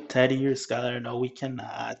win with Teddy or Skyler. No, we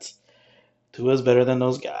cannot. Tua's better than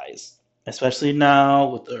those guys, especially now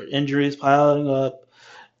with their injuries piling up.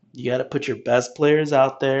 You got to put your best players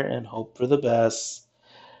out there and hope for the best.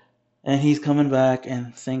 And he's coming back,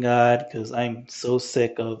 and thank God, because I'm so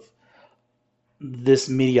sick of this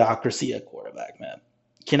mediocrity at quarterback, man.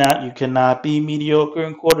 You cannot be mediocre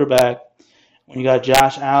in quarterback when you got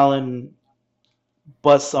Josh Allen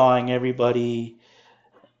buzzsawing everybody,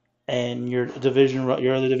 and your other division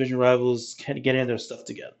rivals getting their stuff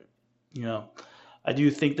together. I do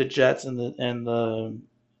think the Jets and the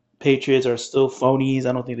Patriots are still phonies.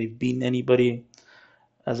 I don't think they've beaten anybody.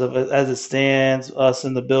 As it stands, us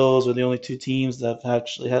and the Bills are the only 2 teams that have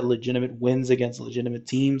actually had legitimate wins against legitimate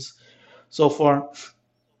teams so far.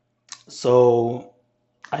 So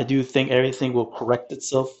I do think everything will correct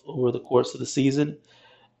itself over the course of the season.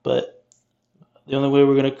 But the only way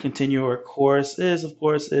we're going to continue our course is, of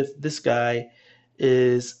course, if this guy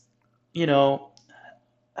is,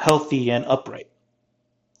 healthy and upright.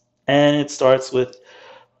 And at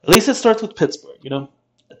least it starts with Pittsburgh,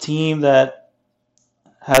 a team that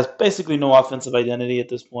has basically no offensive identity at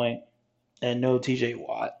this point and no TJ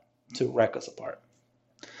Watt to wreck us apart.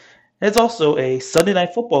 It's also a Sunday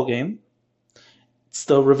night football game. It's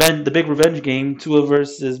the big revenge game, Tua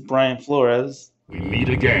versus Brian Flores. We meet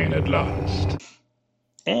again at last.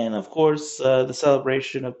 And of course, the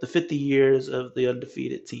celebration of the 50 years of the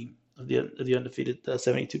undefeated team, of the undefeated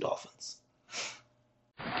 72 Dolphins.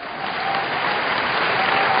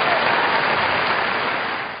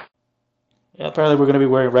 Yeah, apparently we're going to be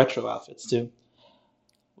wearing retro outfits too,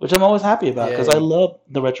 which I'm always happy about because I love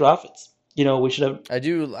the retro outfits. We should have. I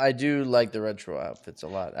do like the retro outfits a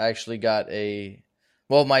lot. I actually got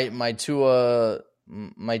my Tua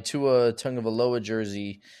Tagovailoa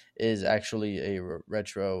jersey is actually a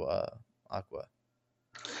retro aqua.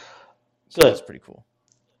 So that's pretty cool.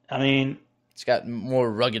 I mean, it's got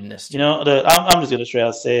more ruggedness. I'm just going to straight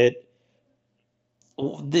out say it.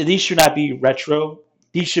 these should not be retro.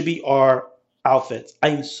 These should be our outfits. I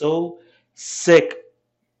am so sick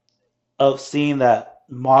of seeing that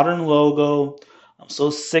modern logo. I'm so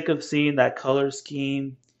sick of seeing that color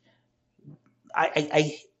scheme.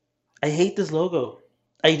 I hate this logo.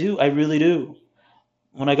 I do. I really do.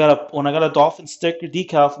 When I got a Dolphin sticker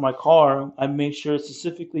decal for my car, I made sure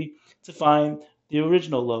specifically to find the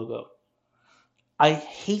original logo. I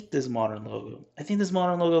hate this modern logo. I think this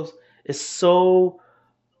modern logo is so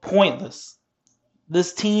pointless.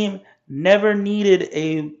 This team never needed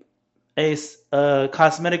a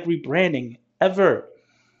cosmetic rebranding ever.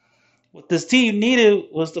 What this team needed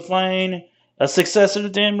was to find a successor to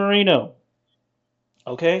Dan Marino.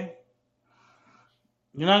 Okay?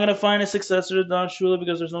 You're not going to find a successor to Don Shula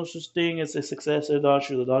because there's no such thing as a successor to Don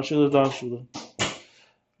Shula. Don Shula, Don Shula.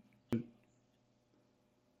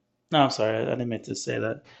 No, I'm sorry. I didn't mean to say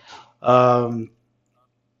that.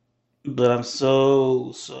 But I'm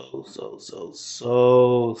so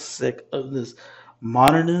sick of this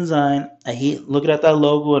modern design. I hate looking at that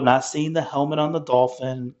logo and not seeing the helmet on the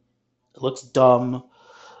Dolphin. It looks dumb.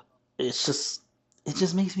 It just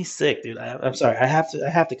makes me sick, dude. I'm sorry. I have to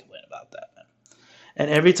complain about that, man. And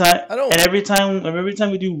every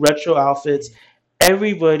time we do retro outfits,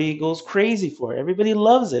 everybody goes crazy for it. Everybody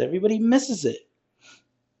loves it. Everybody misses it.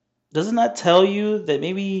 Doesn't that tell you that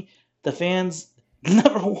maybe the fans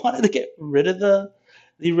never wanted to get rid of the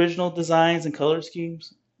original designs and color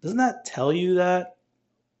schemes? Doesn't that tell you that?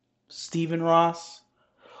 Stephen Ross,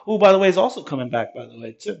 who, by the way, is also coming back, by the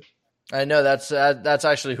way, too. I know that's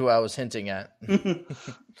actually who I was hinting at.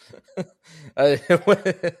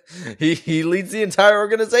 He leads the entire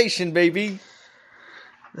organization, baby.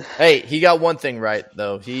 Hey, he got one thing right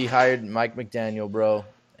though. He hired Mike McDaniel, bro,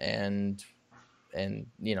 and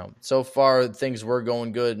you know, so far things were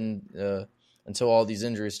going good, and until all these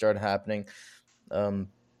injuries started happening.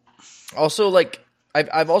 Also, like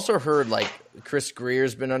I've also heard like Chris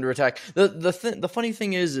Greer's been under attack. The funny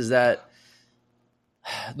thing is that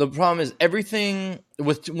the problem is everything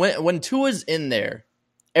with when Tua's in there,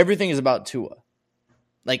 everything is about Tua.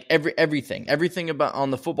 Like everything about on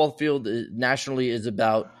the football field nationally is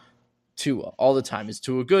about Tua all the time. Is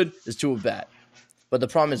Tua good? Is Tua bad? But the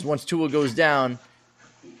problem is once Tua goes down,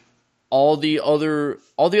 all the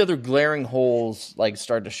other glaring holes like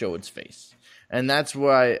start to show its face, and that's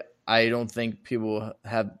why I don't think people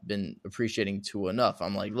have been appreciating Tua enough.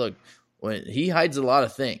 I'm like, look, when he hides a lot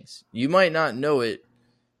of things, you might not know it,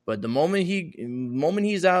 but the moment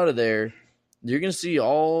he's out of there, you're gonna see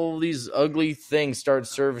all these ugly things start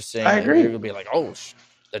surfacing. I agree. You're gonna be like, oh,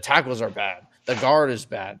 the tackles are bad. The guard is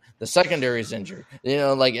bad. The secondary is injured. You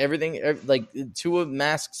know, like everything. Like Tua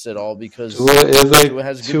masks it all because Tua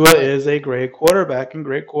is a great quarterback, and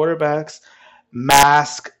great quarterbacks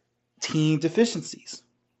mask team deficiencies.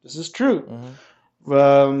 This is true.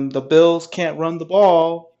 Mm-hmm. The Bills can't run the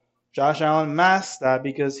ball. Josh Allen masks that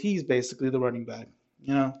because he's basically the running back.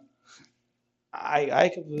 You know,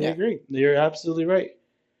 I completely agree. You're absolutely right.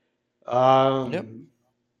 Yep.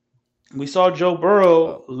 We saw Joe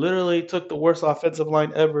Burrow literally took the worst offensive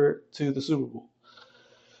line ever to the Super Bowl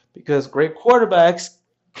because great quarterbacks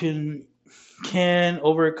can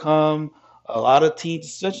overcome a lot of team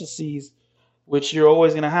deficiencies, which you're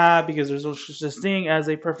always going to have because there's no such thing as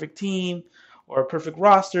a perfect team or a perfect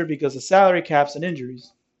roster because of salary caps and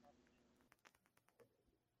injuries.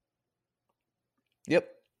 Yep.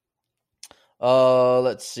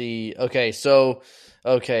 Let's see. Okay, so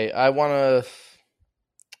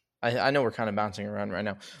I know we're kind of bouncing around right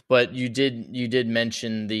now, but you did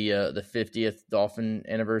mention the 50th Dolphin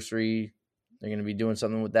anniversary. They're going to be doing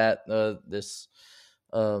something with that this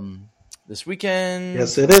weekend.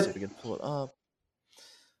 Yes, it is. See if we can pull it up.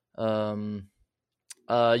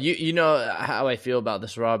 You know how I feel about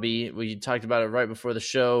this, Robbie. We talked about it right before the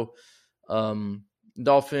show.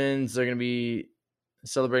 Dolphins, they're going to be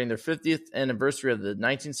celebrating their 50th anniversary of the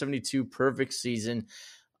 1972 perfect season.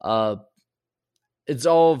 It's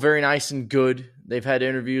all very nice and good. They've had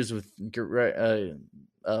interviews with guard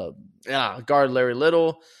Larry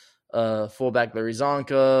Little, fullback Larry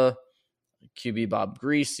Zonka, QB Bob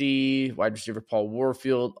Greasy, wide receiver Paul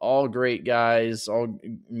Warfield, all great guys, all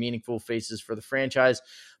meaningful faces for the franchise.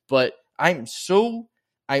 But I'm sick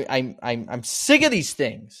of these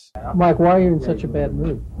things. Mike, why are you in such a bad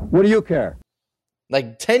mood? What do you care?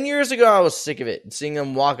 Like 10 years ago, I was sick of it, seeing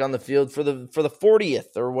them walk on the field for the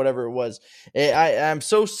 40th or whatever it was. I'm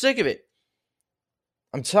so sick of it.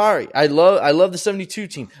 I'm sorry. I love the 72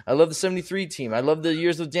 team. I love the 73 team. I love the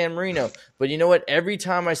years with Dan Marino. But you know what? Every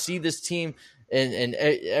time I see this team, and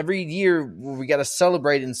every year we got to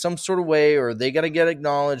celebrate in some sort of way, or they got to get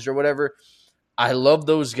acknowledged or whatever, I love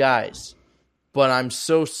those guys, but I'm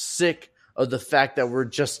so sick of the fact that we're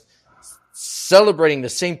just celebrating the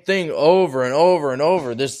same thing over and over and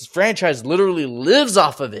over. This franchise literally lives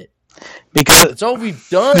off of it. Because it's all we've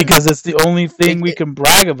done. Because it's the only thing we can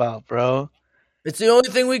brag about, bro. It's the only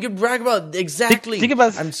thing we can brag about. Exactly. Think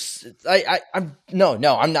about. I'm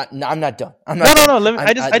no. I'm not done. I'm not No. done.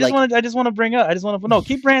 I just want to bring up.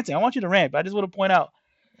 Keep ranting. I want you to rant, but I just want to point out.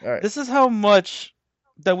 All right. This is how much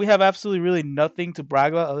that we have absolutely really nothing to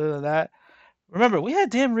brag about other than that. Remember, we had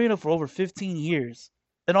Dan Marino for over 15 years,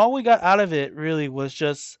 and all we got out of it really was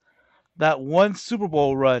just that one Super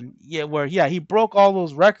Bowl run. Where he broke all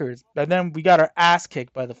those records, and then we got our ass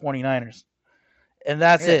kicked by the 49ers. And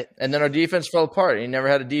that's it. And then our defense fell apart. He never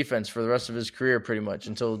had a defense for the rest of his career, pretty much,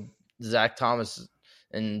 until Zach Thomas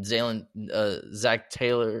and Jason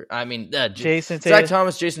Taylor. Zach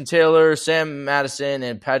Thomas, Jason Taylor, Sam Madison,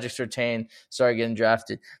 and Patrick Surtain started getting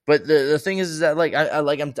drafted. But the thing is that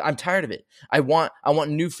I'm tired of it. I want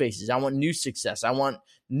new faces. I want new success. I want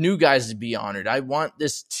new guys to be honored. I want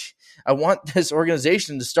this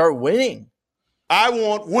organization to start winning. I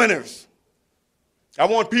want winners. I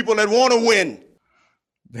want people that want to win.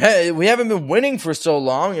 Hey, we haven't been winning for so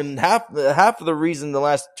long, and half of the reason the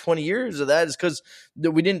last 20 years of that is because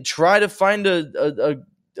we didn't try to find a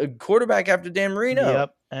quarterback after Dan Marino.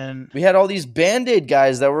 Yep, and we had all these Band-Aid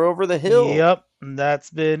guys that were over the hill. Yep, and that's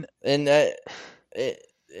been and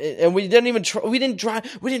we didn't even try. We didn't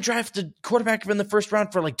draft the quarterback in the first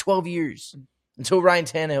round for like 12 years until Ryan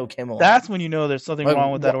Tannehill came along. That's when you know there's something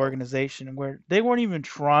wrong with that organization, where they weren't even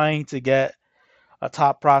trying to get a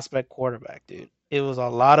top prospect quarterback, dude. It was a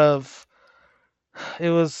lot of, it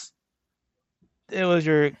was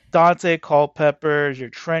your Dante Culpeppers, your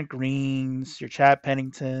Trent Greens, your Chad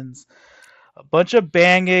Penningtons, a bunch of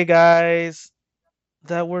Band-Aid guys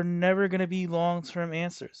that were never going to be long-term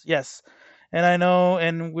answers. Yes, and I know,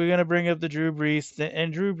 and we're going to bring up the Drew Brees,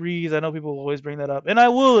 and Drew Brees, I know people always bring that up, and I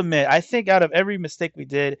will admit, I think out of every mistake we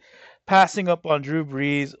did, passing up on Drew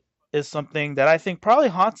Brees is something that I think probably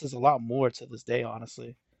haunts us a lot more to this day,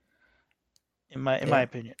 honestly. In my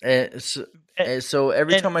opinion. So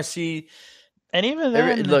every time I see, and even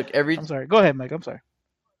then, I'm sorry. Go ahead, Mike. I'm sorry.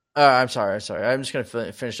 I'm sorry. I'm just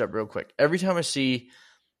gonna finish up real quick. Every time I see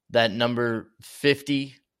that number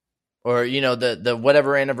 50, or the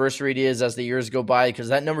whatever anniversary it is as the years go by, because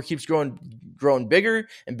that number keeps growing bigger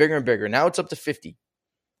and bigger and bigger. Now it's up to 50.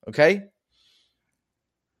 Okay.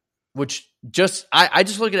 Which I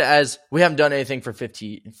just look at it as we haven't done anything for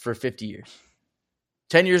 50 years.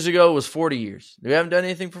 10 years ago was 40 years. We haven't done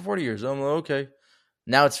anything for 40 years. I'm like, okay.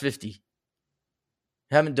 Now it's 50.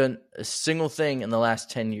 Haven't done a single thing in the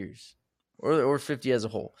last 10 years or 50 as a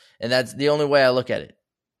whole. And that's the only way I look at it.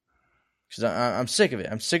 Because I'm sick of it.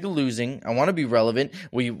 I'm sick of losing. I want to be relevant.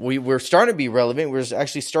 We're starting to be relevant. We're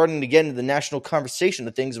actually starting to get into the national conversation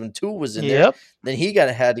of things when Tua was in there. Then he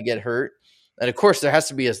had to get hurt. And of course, there has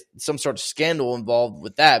to be some sort of scandal involved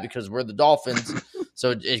with that because we're the Dolphins.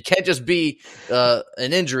 So it can't just be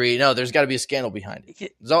an injury. No, there's got to be a scandal behind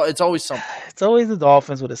it. It's always something. It's always the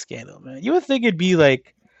Dolphins with a scandal, man. You would think it'd be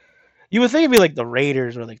like the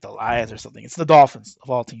Raiders or like the Lions or something. It's the Dolphins of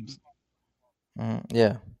all teams.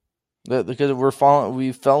 Yeah, because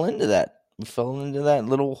we fell into that. We fell into that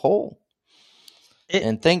little hole.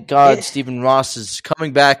 And thank God Stephen Ross is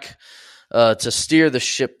coming back to steer the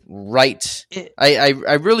ship right.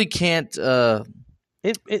 I really can't.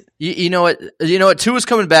 You know what? Tua's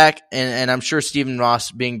coming back, and I'm sure Stephen Ross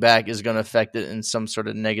being back is going to affect it in some sort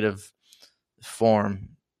of negative form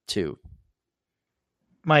too.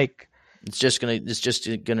 Mike, it's just gonna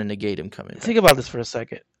negate him coming back. Think about this for a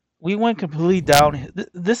second. We went completely down.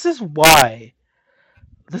 This is why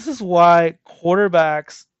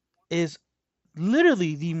quarterbacks is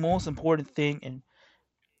literally the most important thing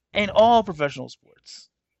in all professional sports.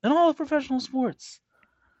 In all professional sports.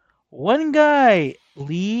 One guy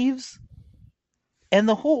leaves, and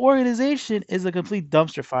the whole organization is a complete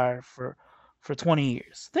dumpster fire for 20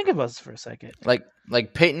 years. Think about this for a second.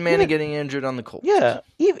 Like Peyton Manning getting injured on the Colts. Yeah,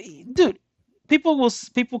 dude. People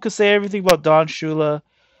could say everything about Don Shula.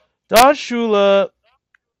 Don Shula.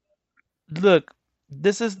 Look,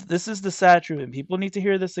 this is the sad truth, and people need to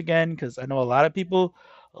hear this again because I know a lot of people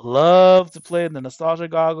love to play the nostalgia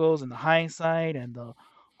goggles and the hindsight and the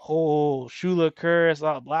whole Shula curse,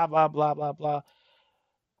 blah, blah, blah, blah, blah, blah.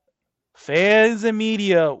 Fans and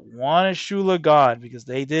media wanted Shula gone because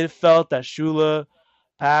they did felt that Shula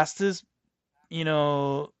passed his,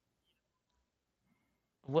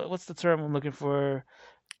 what's the term I'm looking for?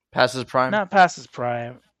 Past his prime? Not past his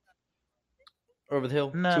prime. Over the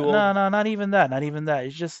hill? No, not even that. Not even that.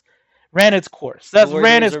 It's just ran its course. That's Warriors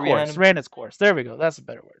ran its are behind course. him. Ran its course. There we go. That's a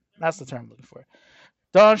better word. That's the term I'm looking for.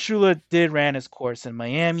 Don Shula did ran his course in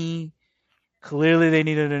Miami. Clearly, they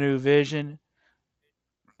needed a new vision,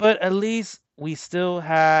 but at least we still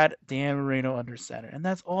had Dan Marino under center, and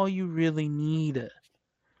that's all you really need.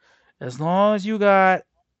 As long as you got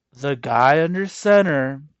the guy under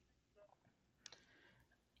center,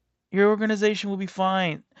 your organization will be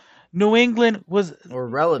fine. New England was Or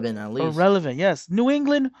relevant, at least. irrelevant. Yes, New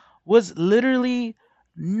England was literally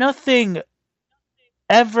nothing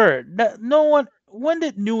ever. No one. When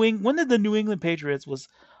did the New England Patriots was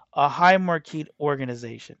a high marquee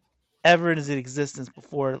organization ever in its existence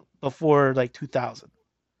before like 2000?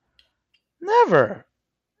 Never.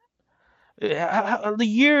 The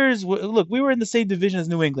years. Look, we were in the same division as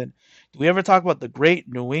New England. Do we ever talk about the great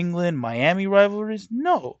New England Miami rivalries?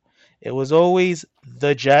 No. It was always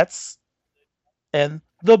the Jets and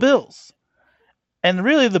the Bills. And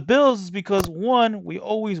really, the Bills is because, one, we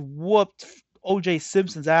always whooped O.J.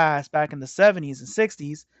 Simpson's ass back in the 70s and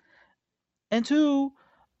 60s. And two,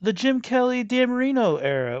 the Jim Kelly, Dan Marino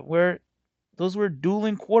era, where those were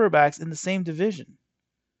dueling quarterbacks in the same division.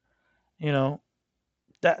 You know,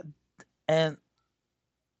 that, and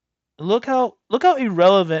look how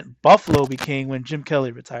irrelevant Buffalo became when Jim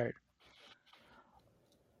Kelly retired.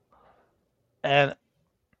 And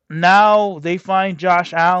now they find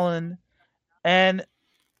Josh Allen, and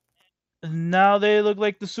now they look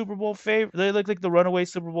like the Super Bowl favorite. They look like the runaway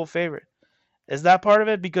Super Bowl favorite. Is that part of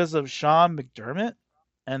it because of Sean McDermott?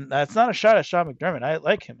 And that's not a shot at Sean McDermott. I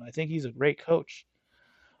like him. I think he's a great coach.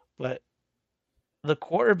 But the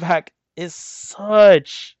quarterback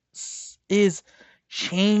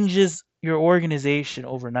changes your organization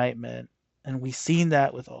overnight, man. And we've seen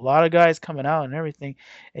that with a lot of guys coming out and everything.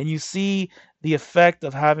 And you see the effect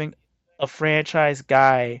of having a franchise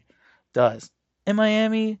guy does. In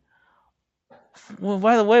Miami, well,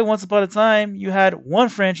 by the way, once upon a time, you had one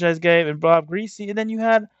franchise guy in Bob Greasy, and then you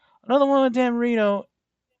had another one with Dan Marino,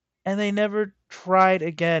 and they never tried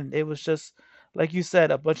again. It was just, like you said,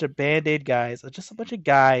 a bunch of Band-Aid guys, just a bunch of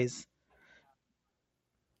guys.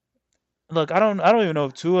 Look, I don't even know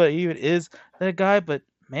if Tua even is that guy, but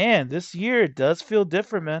man, this year it does feel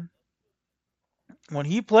different, man. When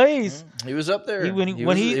he plays, he was up there. When he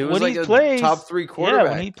plays, top 3 quarterback.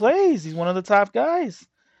 Yeah, when he plays, he's one of the top guys.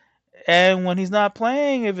 And when he's not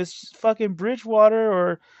playing, if it's fucking Bridgewater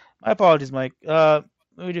or, my apologies, Mike, if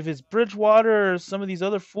it's Bridgewater or some of these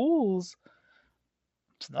other fools,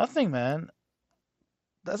 it's nothing, man.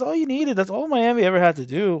 That's all you needed. That's all Miami ever had to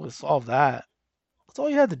do was solve that. That's all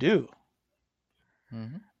you had to do.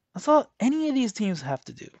 Mm-hmm. That's all any of these teams have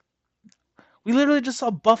to do. We literally just saw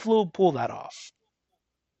Buffalo pull that off.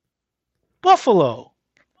 Buffalo!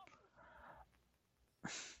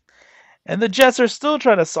 And the Jets are still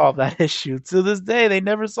trying to solve that issue. To this day, they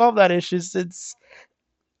never solved that issue since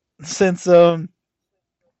Joe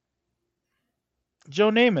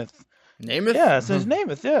Namath. Namath? Yeah, since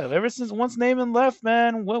Namath, yeah. Ever since once Namath left,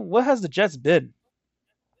 man, what has the Jets been?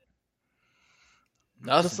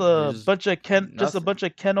 Nothing. Just a bunch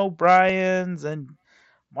of Ken O'Briens and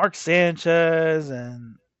Mark Sanchez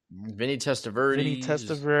and Vinny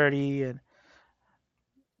Testaverde and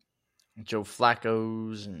Joe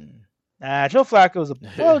Flacco's and Joe Flacco's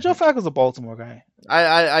a Baltimore guy.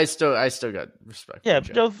 I still got respect. Yeah,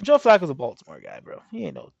 Joe Flacco's a Baltimore guy, bro.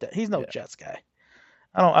 He's no Jets guy.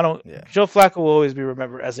 I don't. Yeah. Joe Flacco will always be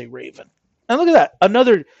remembered as a Raven. And look at that,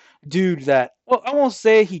 another dude that. Well, I won't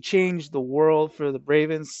say he changed the world for the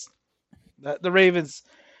Ravens. The Ravens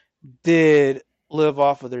did live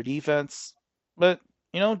off of their defense, but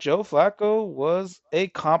Joe Flacco was a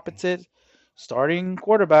competent starting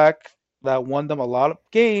quarterback that won them a lot of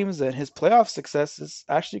games, and his playoff success is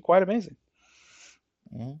actually quite amazing.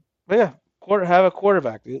 Mm-hmm. But yeah, have a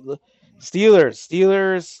quarterback.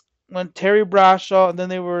 Steelers when Terry Bradshaw, and then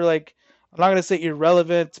they were like, I'm not gonna say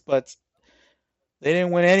irrelevant, but they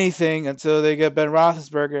didn't win anything until they get Ben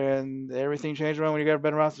Roethlisberger, and everything changed around when you got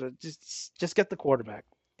Ben Roethlisberger. Just get the quarterback.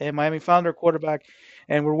 And Miami found their quarterback,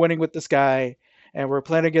 and we're winning with this guy, and we're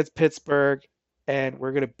playing against Pittsburgh, and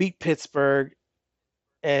we're gonna beat Pittsburgh.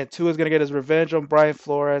 And Tua's going to get his revenge on Brian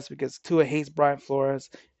Flores because Tua hates Brian Flores.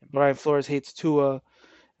 And Brian Flores hates Tua.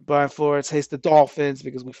 Brian Flores hates the Dolphins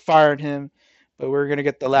because we fired him. But we're going to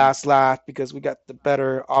get the last laugh because we got the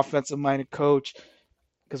better offensive-minded coach.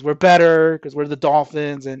 Because we're better. Because we're the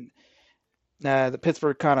Dolphins. And the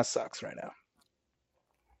Pittsburgh kind of sucks right now.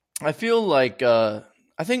 I feel like I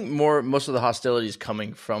think most of the hostility is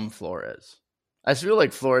coming from Flores. I feel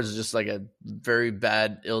like Flores is just like a very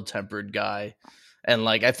bad, ill-tempered guy. And,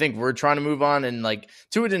 like, I think we're trying to move on. And, like,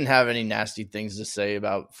 Tua didn't have any nasty things to say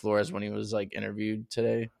about Flores when he was, like, interviewed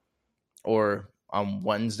today. Or on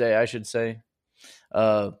Wednesday, I should say.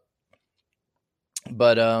 But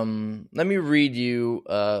let me read you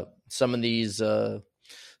some of these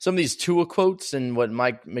Tua quotes and what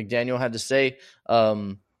Mike McDaniel had to say.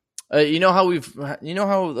 You know how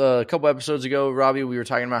a couple episodes ago, Robbie, we were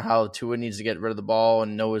talking about how Tua needs to get rid of the ball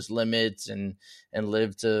and know his limits and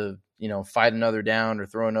live to, fight another down or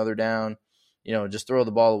throw another down, just throw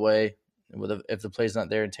the ball away if the play's not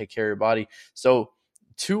there and take care of your body. So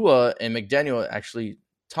Tua and McDaniel actually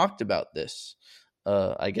talked about this,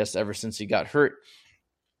 I guess, ever since he got hurt.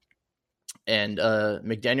 And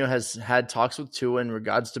McDaniel has had talks with Tua in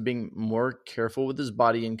regards to being more careful with his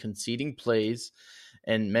body and conceding plays,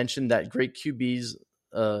 and mentioned that great QBs,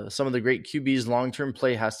 some of the great QBs' long-term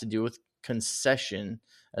play has to do with concession,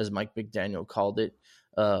 as Mike McDaniel called it,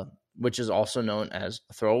 which is also known as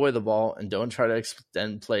throw away the ball and don't try to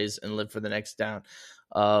extend plays and live for the next down.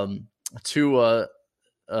 Tua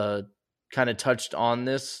kind of touched on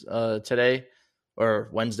this today, or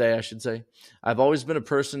Wednesday, I should say. I've always been a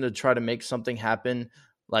person to try to make something happen.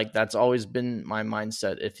 Like, that's always been my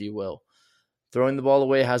mindset, if you will. Throwing the ball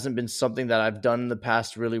away hasn't been something that I've done in the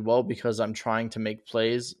past really well because I'm trying to make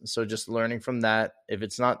plays. So just learning from that, if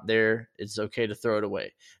it's not there, it's okay to throw it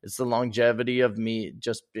away. It's the longevity of me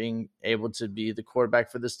just being able to be the quarterback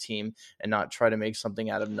for this team and not try to make something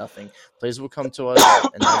out of nothing. Plays will come to us,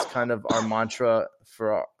 and that's kind of our mantra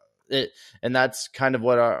for it. And that's kind of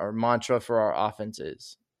what our mantra for our offense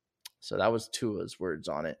is. So that was Tua's words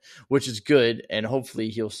on it, which is good. And hopefully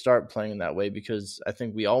he'll start playing that way, because I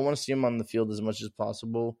think we all want to see him on the field as much as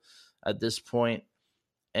possible at this point.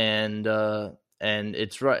 And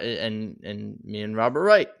it's right. And me and Rob are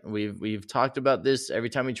right. We've talked about this. Every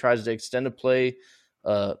time he tries to extend a play,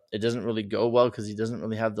 it doesn't really go well because he doesn't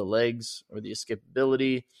really have the legs or the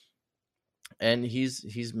escapability. And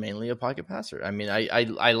he's mainly a pocket passer. I mean,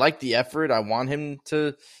 I like the effort. I want him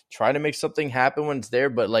to try to make something happen when it's there,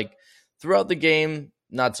 but like throughout the game,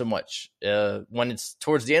 not so much. When it's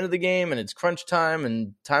towards the end of the game and it's crunch time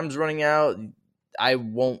and time's running out, I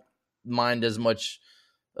won't mind as much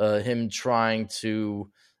him trying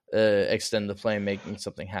to extend the play and making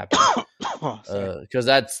something happen. Because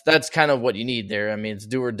that's kind of what you need there. I mean, it's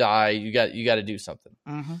do or die. You got to do something.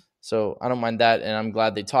 Mm-hmm. So I don't mind that, and I'm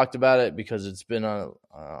glad they talked about it because it's been on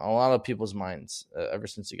a lot of people's minds ever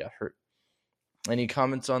since he got hurt. Any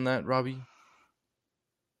comments on that, Robbie?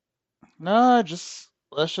 No,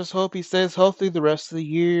 let's just hope he stays healthy the rest of the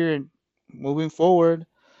year and moving forward.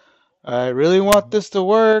 I really want this to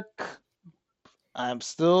work. I'm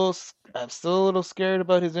still a little scared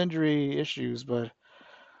about his injury issues, but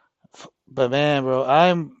man, bro,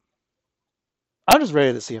 I'm just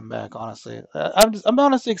ready to see him back, honestly. I'm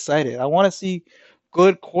honestly excited. I want to see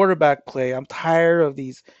good quarterback play. I'm tired of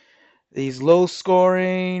these low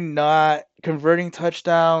scoring, not converting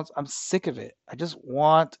touchdowns. I'm sick of it. I just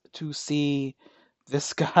want to see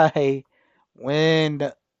this guy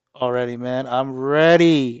win already, man. I'm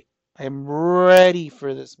ready. I'm ready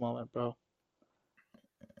for this moment, bro.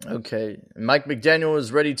 Okay. Mike McDaniel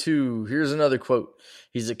is ready too. Here's another quote.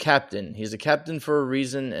 He's a captain. He's a captain for a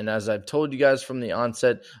reason. And as I've told you guys from the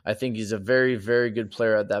onset, I think he's a very, very good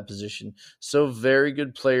player at that position. So very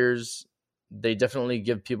good players, they definitely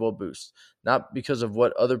give people a boost. Not because of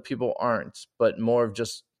what other people aren't, but more of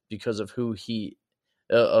just because of who he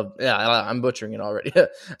I'm butchering it already. I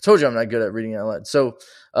told you I'm not good at reading it out loud. So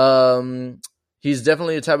he's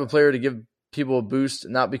definitely a type of player to give people a boost,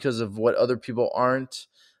 not because of what other people aren't,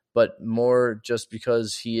 but more just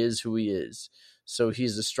because he is who he is. So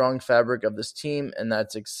he's the strong fabric of this team, and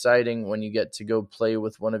that's exciting when you get to go play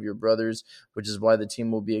with one of your brothers, which is why the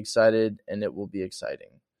team will be excited, and it will be exciting.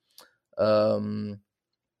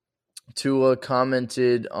 Tua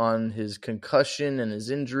commented on his concussion and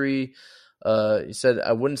his injury. He said,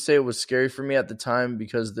 I wouldn't say it was scary for me at the time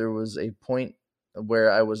because there was a point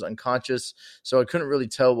where I was unconscious, so I couldn't really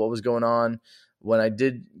tell what was going on. When I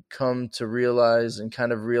did come to realize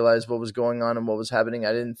what was going on and what was happening,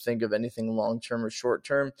 I didn't think of anything long-term or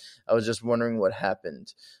short-term. I was just wondering what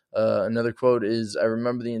happened. Another quote is, I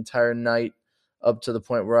remember the entire night up to the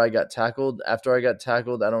point where I got tackled. After I got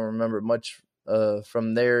tackled, I don't remember much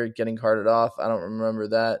from there, getting carted off. I don't remember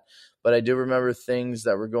that. But I do remember things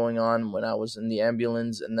that were going on when I was in the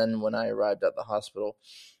ambulance and then when I arrived at the hospital.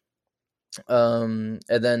 And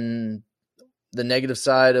then the negative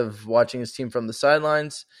side of watching his team from the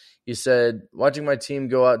sidelines, he said, watching my team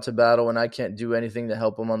go out to battle and I can't do anything to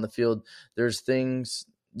help them on the field, there's things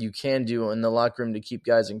you can do in the locker room to keep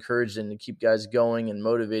guys encouraged and to keep guys going and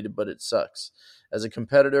motivated, but it sucks. As a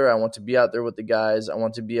competitor, I want to be out there with the guys. I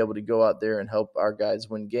want to be able to go out there and help our guys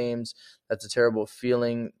win games. That's a terrible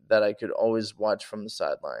feeling that I could always watch from the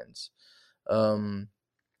sidelines.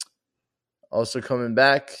 Also coming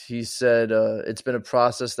back, he said it's been a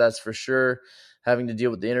process, that's for sure, having to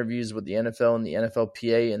deal with the interviews with the NFL and the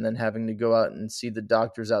NFLPA, and then having to go out and see the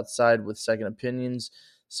doctors outside with second opinions.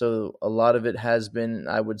 So a lot of it has been,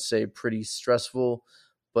 I would say, pretty stressful,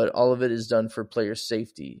 but all of it is done for player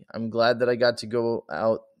safety. I'm glad that I got to go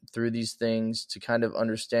out through these things to kind of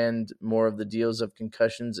understand more of the deals of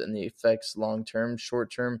concussions and the effects long-term,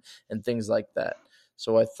 short-term, and things like that.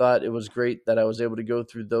 So I thought it was great that I was able to go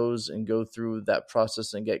through those and go through that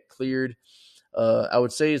process and get cleared. I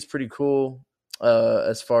would say it's pretty cool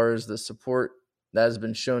as far as the support that has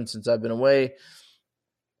been shown since I've been away.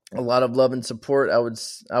 A lot of love and support. I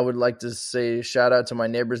would like to say shout out to my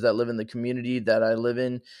neighbors that live in the community that I live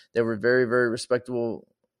in. They were very, very respectful,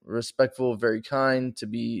 very kind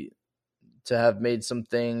to have made some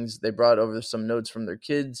things. They brought over some notes from their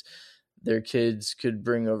kids. Their kids could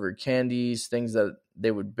bring over candies, things that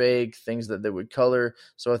they would bake, things that they would color.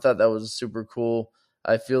 So I thought that was super cool.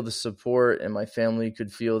 I feel the support, and my family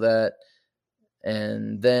could feel that.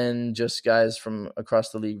 And then just guys from across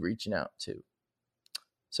the league reaching out too.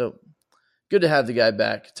 So good to have the guy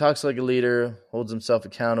back. Talks like a leader, holds himself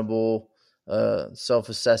accountable,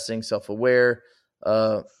 self-assessing, self-aware,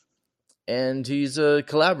 and he's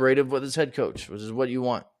collaborative with his head coach, which is what you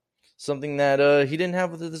want. Something that he didn't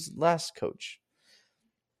have with his last coach.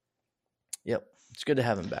 Yep, it's good to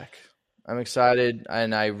have him back. I'm excited,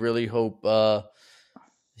 and I really hope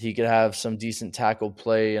he could have some decent tackle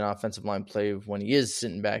play and offensive line play when he is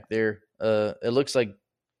sitting back there. It looks like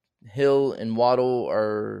Hill and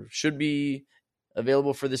Waddle should be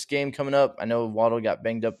available for this game coming up. I know Waddle got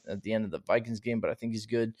banged up at the end of the Vikings game, but I think he's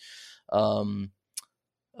good.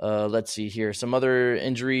 Let's see here. Some other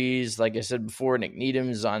injuries. Like I said before, Nick Needham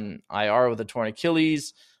is on IR with a torn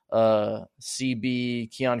Achilles.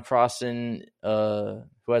 CB, Keon Crossan,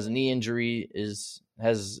 who has a knee injury, is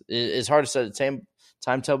hard to set a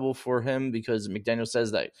timetable for him because McDaniel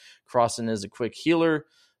says that Crossan is a quick healer,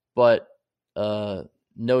 but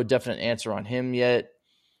no definite answer on him yet.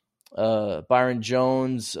 Byron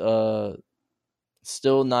Jones,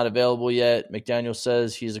 still not available yet. McDaniel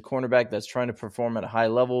says he's a cornerback that's trying to perform at a high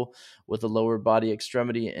level with a lower body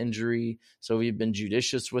extremity injury, so we've been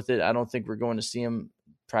judicious with it. I don't think we're going to see him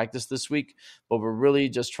practice this week, but we're really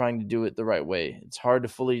just trying to do it the right way. It's hard to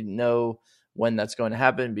fully know when that's going to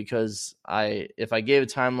happen because if I gave a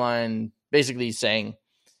timeline, basically saying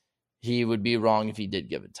he would be wrong if he did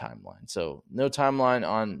give a timeline. So no timeline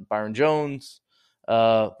on Byron Jones.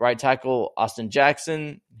 Right tackle Austin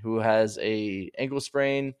Jackson, who has a ankle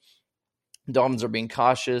sprain. Dolphins are being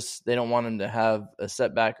cautious. They don't want him to have a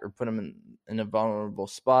setback or put him in a vulnerable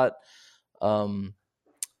spot. And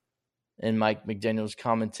Mike McDaniels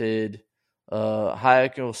commented, a high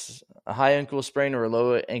ankle sprain or a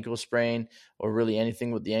low ankle sprain or really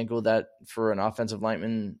anything with the ankle that for an offensive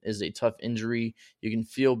lineman is a tough injury. You can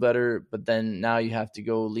feel better, but then now you have to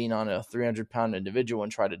go lean on a 300-pound individual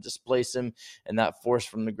and try to displace him, and that force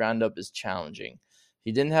from the ground up is challenging.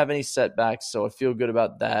 He didn't have any setbacks, so I feel good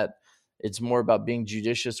about that. It's more about being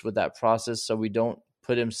judicious with that process so we don't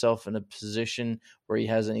put himself in a position where he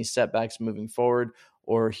has any setbacks moving forward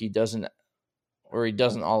or he doesn't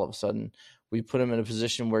all of a sudden. We put him in a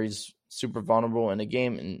position where he's super vulnerable in a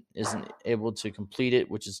game and isn't able to complete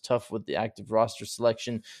it, which is tough with the active roster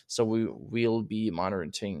selection. So we'll be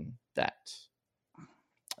monitoring that.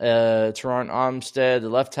 Teron Armstead, the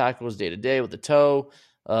left tackle, was day-to-day with the toe.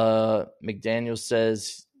 McDaniel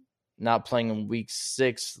says not playing in week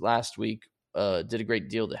 6 last week did a great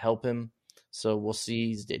deal to help him. So we'll see.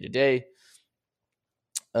 He's day-to-day.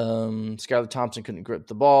 Skylar Thompson couldn't grip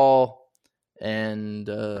the ball. And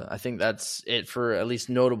I think that's it for at least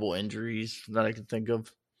notable injuries that I can think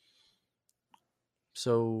of.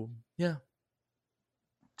 So, yeah.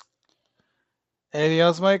 Anything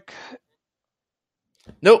else, Mike?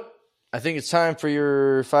 Nope. I think it's time for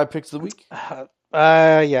your 5 picks of the week.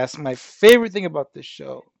 Yes. My favorite thing about this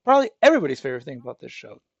show, probably everybody's favorite thing about this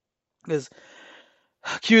show, is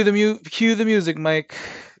cue the music, Mike.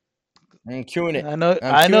 I'm cueing it. I know.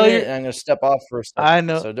 I'm going to step off for a second. I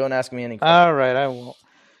know. So don't ask me any questions. All right, I won't.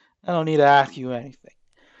 I don't need to ask you anything.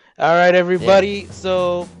 All right, everybody.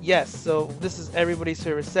 Yeah. So this is everybody's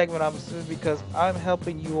favorite segment, I'm assuming, because I'm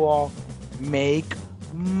helping you all make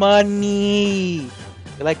money.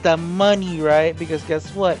 You like that money, right? Because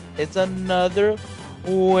guess what? It's another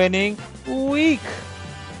winning week.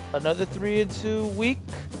 another 3-2 week.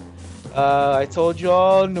 I told you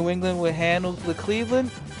all New England would handle the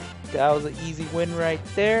Cleveland. That was an easy win right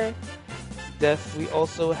there. We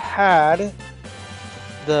also had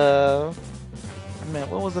what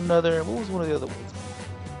was one of the other ones?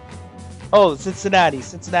 Oh, Cincinnati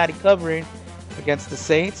covering against the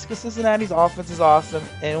Saints, because Cincinnati's offense is awesome,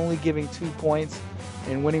 and only giving 2 points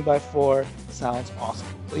and winning by 4 sounds awesome.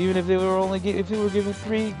 So even if we were giving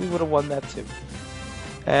 3, we would have won that too.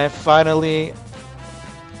 And finally,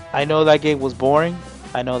 I know that game was boring.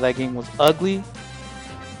 I know that game was ugly,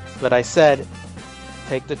 but I said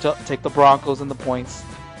take the Broncos and the points,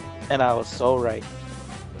 and I was so right.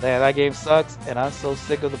 Man, that game sucks, and I'm so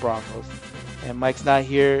sick of the Broncos. And Mike's not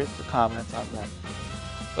here to comment on that.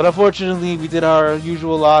 But unfortunately, we did our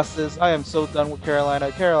usual losses. I am so done with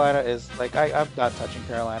Carolina. Carolina is like, I'm not touching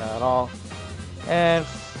Carolina at all. And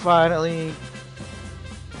finally,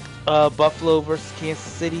 Buffalo versus Kansas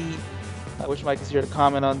City. I wish Mike is here to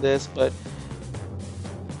comment on this, but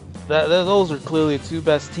those are clearly the 2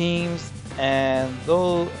 best teams. And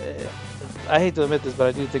though I hate to admit this, but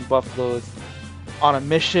I do think Buffalo is on a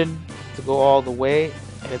mission to go all the way,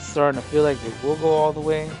 and it's starting to feel like they will go all the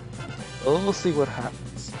way. But we'll see what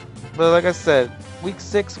happens. But like I said, week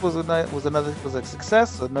 6 was a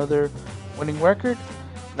success, another winning record.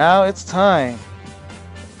 Now it's time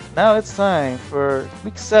for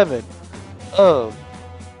week 7 of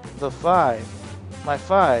my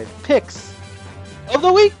 5 picks of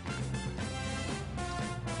the week.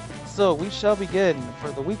 So we shall begin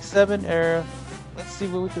for the week 7 era. Let's see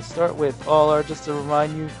what we can start with. Just to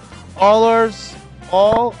remind you, all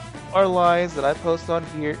our lines that I post on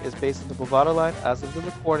here is based on the Bovada line as of the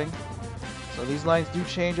recording. So these lines do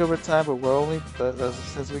change over time, but we're only,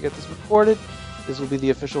 since we get this recorded, this will be the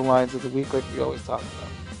official lines of the week like we always talk about.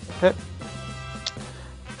 Okay?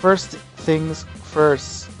 First things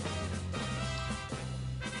first.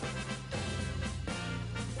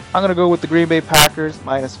 I'm going to go with the Green Bay Packers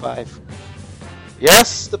 -5.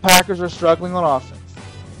 Yes, the Packers are struggling on offense.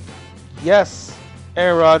 Yes,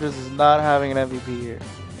 Aaron Rodgers is not having an MVP here.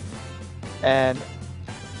 And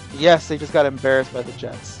yes, they just got embarrassed by the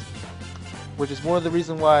Jets, which is one of the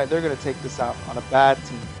reasons why they're going to take this out on a bad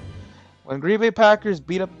team. When Green Bay Packers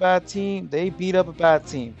beat up a bad team, they beat up a bad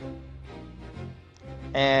team.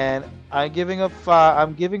 And I'm giving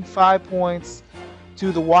 5 points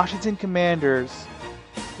to the Washington Commanders,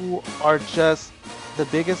 who are just the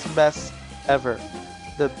biggest mess ever.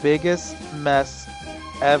 The biggest mess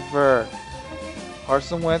ever.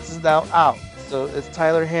 Carson Wentz is now out, so it's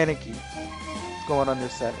Tyler Heineke going under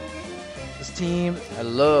center. This team... I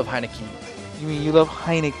love Heineke. You mean you love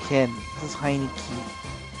Heineken? This is Heineke.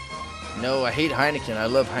 No, I hate Heineken. I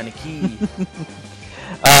love Heineke.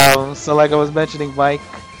 So like I was mentioning, Mike,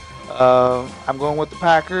 I'm going with the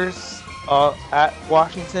Packers at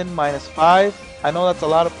Washington -5. I know that's a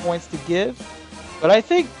lot of points to give, but I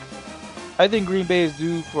think Green Bay is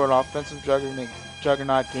due for an offensive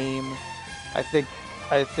juggernaut game. I think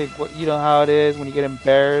what, you know how it is when you get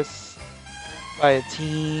embarrassed by a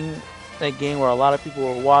team in a game where a lot of people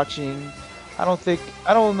are watching. I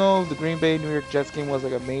don't know if the Green Bay New York Jets game was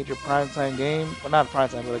like a major primetime game. Well, not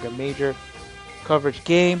primetime, but like a major coverage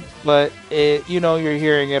game. But you're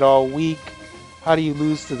hearing it all week. How do you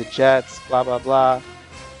lose to the Jets? Blah blah blah.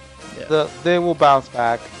 Yeah. They will bounce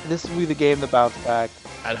back. This will be the game to bounce back.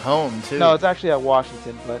 At home too. No, it's actually at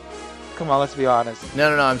Washington. But come on, let's be honest.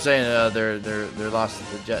 No. I'm saying they're lost to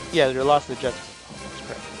the Jets. Yeah, they're lost to the Jets. That's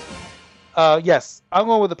correct. Yes, I'm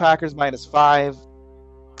going with the Packers -5.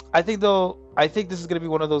 I think this is going to be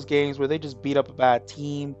one of those games where they just beat up a bad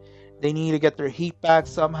team. They need to get their heat back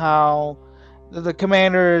somehow. The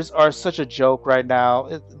Commanders are such a joke right now.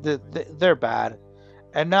 They're bad.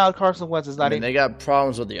 And now Carson Wentz is not. They got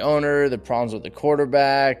problems with the owner, the problems with the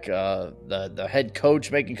quarterback, the head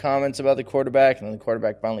coach making comments about the quarterback, and then the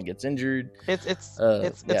quarterback finally gets injured. It's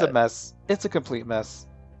a mess. It's a complete mess.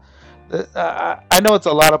 I know it's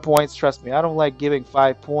a lot of points. Trust me, I don't like giving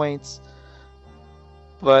 5 points.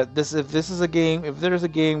 But if there's a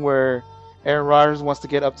game where Aaron Rodgers wants to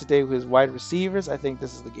get up to date with his wide receivers, I think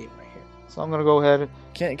this is the game right here. So I'm gonna go ahead.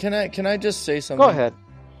 Can I just say something? Go ahead.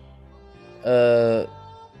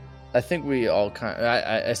 I think we all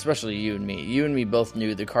especially you and me both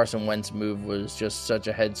knew the Carson Wentz move was just such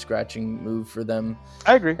a head-scratching move for them.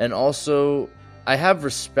 I agree. And also, I have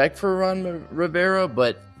respect for Ron Rivera,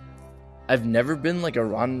 but I've never been like a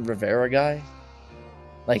Ron Rivera guy.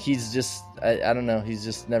 Like, he's just, I don't know, he's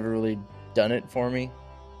just never really done it for me,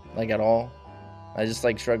 like, at all. I just,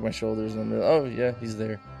 like, shrug my shoulders and I'm like, oh, yeah, he's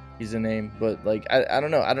there. He's a name. But, like, I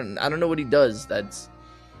don't know. I don't know what he does that's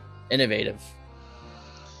innovative.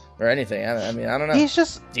 or anything. I mean, I don't know. He's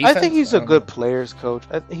just. Defense? I think he's I a don't good know. players coach.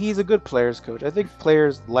 He's a good players coach. I think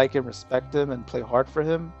players like him, respect him, and play hard for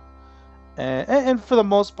him. And for the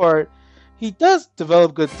most part, he does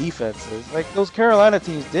develop good defenses. Like those Carolina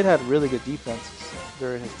teams did have really good defenses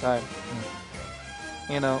during his time.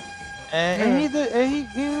 You know, and he did. And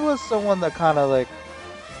he was someone that kind of like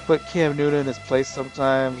put Cam Newton in his place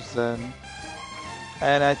sometimes, and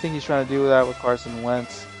I think he's trying to do that with Carson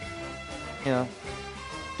Wentz. You know,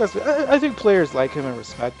 I think players like him and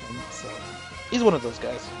respect him. So he's one of those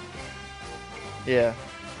guys. Yeah,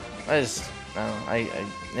 I don't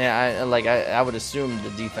know. I would assume the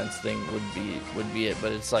defense thing would be it,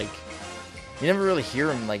 but it's like you never really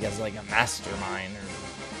hear him like as like a mastermind,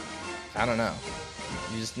 or I don't know.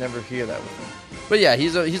 You just never hear that with him. But yeah,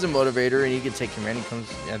 he's a motivator, and he can take command. He comes.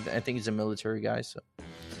 I think he's a military guy. So,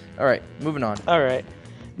 all right, moving on. All right,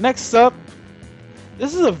 next up,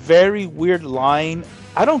 this is a very weird line.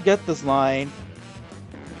 I don't get this line.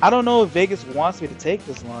 I don't know if Vegas wants me to take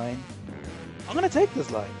this line. I'm gonna take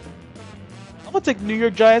this line. I'm gonna take New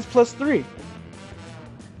York Giants +3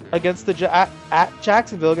 against at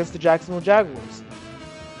Jacksonville against the Jacksonville Jaguars.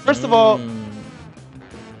 First of all,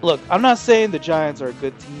 look, I'm not saying the Giants are a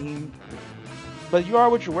good team, but you are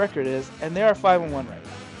what your record is, and they are 5-1 right now.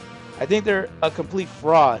 I think they're a complete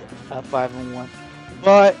fraud at 5-1,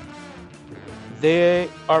 but they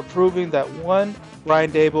are proving that one,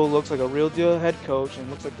 Brian Daboll looks like a real deal head coach and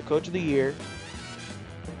looks like the coach of the year.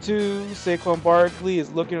 2, Saquon Barkley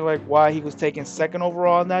is looking like why he was taken 2nd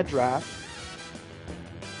overall in that draft.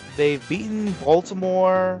 They've beaten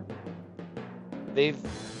Baltimore. They've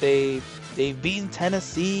beaten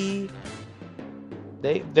Tennessee.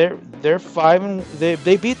 They're 5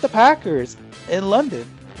 they beat the Packers in London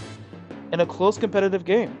in a close competitive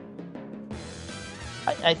game.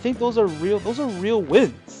 I think those are real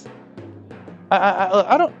wins.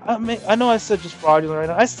 I know I said just fraudulent right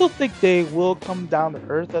now. I still think they will come down to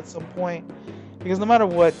earth at some point, because no matter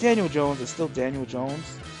what, Daniel Jones is still Daniel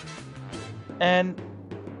Jones. And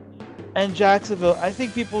Jacksonville, I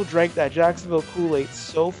think people drank that Jacksonville Kool-Aid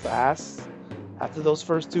so fast after those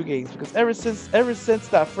first 2 games, because ever since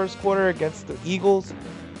that first quarter against the Eagles,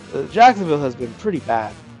 Jacksonville has been pretty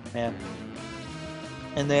bad, man.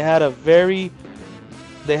 And they had a very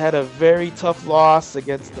tough loss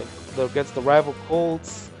against the rival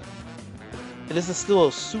Colts. And this is still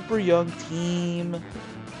a super young team.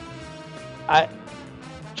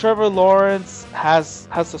 Trevor Lawrence has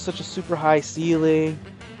such a super high ceiling,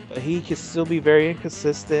 but he can still be very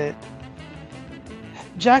inconsistent.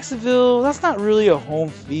 Jacksonville, that's not really a home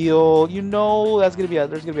field. You know, there's gonna be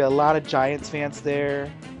a lot of Giants fans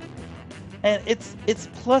there, and it's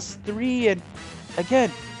 +3. And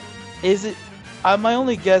again, is it? My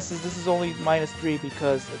only guess is this is only -3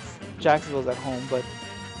 because Jacksonville's at home. But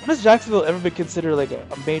when has Jacksonville ever been considered like a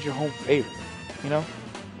major home favorite? You know,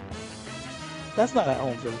 that's not a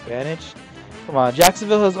home field advantage. Come on,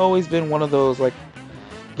 Jacksonville has always been one of those like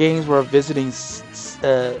games where visiting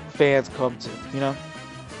fans come to. You know,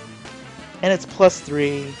 and it's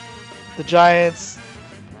 +3. The Giants.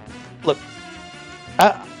 Look,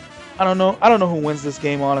 I don't know. I don't know who wins this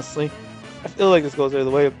game. Honestly, I feel like this goes the other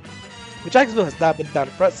way. But Jacksonville has not been that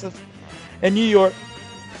impressive, and New York,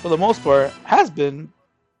 for the most part, has been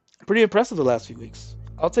pretty impressive the last few weeks.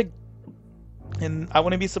 And I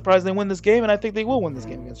wouldn't be surprised they win this game, and I think they will win this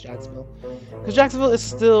game against Jacksonville, because Jacksonville is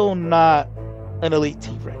still not an elite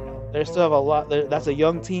team right now. They still have a lot. That's a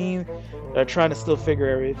young team. They're trying to still figure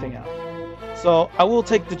everything out. So I will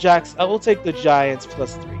take the Giants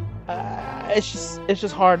 +3. It's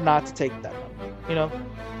just hard not to take that number, you know.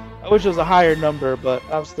 I wish it was a higher number, but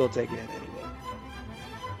I'm still taking it anyway.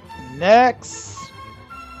 Next,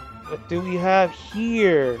 what do we have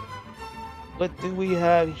here?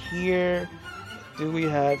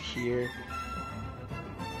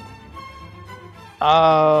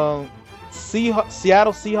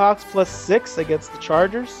 Seattle Seahawks +6 against the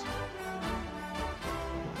Chargers.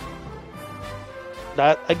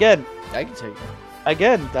 That again, I can take it.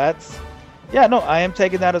 Again, I am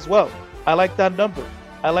taking that as well. I like that number.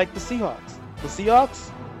 I like the Seahawks. The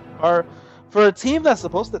Seahawks are, for a team that's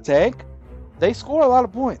supposed to tank, they score a lot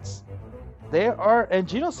of points. And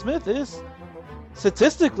Geno Smith is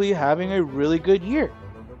statistically having a really good year.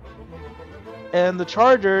 And the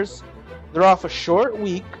Chargers, they're off a short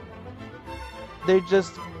week. They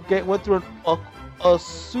just went through a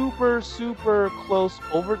super, super close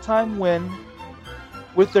overtime win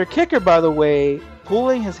with their kicker, by the way,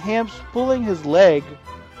 pulling his leg.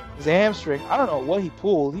 His hamstring. I don't know what he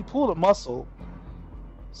pulled. He pulled a muscle.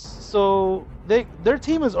 So their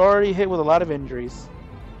team is already hit with a lot of injuries.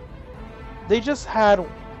 They just had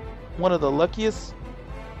one of the luckiest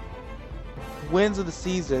wins of the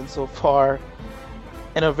season so far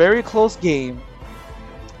in a very close game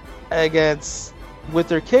with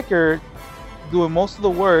their kicker doing most of the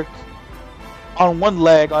work on one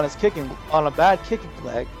leg on a bad kicking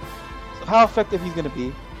leg. So how effective he's going to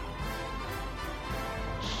be.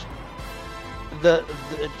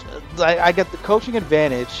 I get the coaching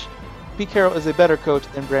advantage. Pete Carroll is a better coach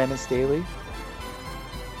than Brandon Staley.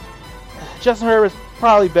 Justin Herbert's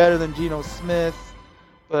probably better than Geno Smith,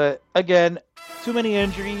 but again, too many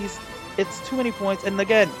injuries. It's too many points. And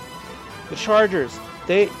again, the Chargers,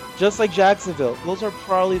 they just like Jacksonville, those are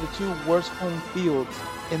probably the two worst home fields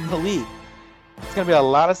in the league. It's gonna be a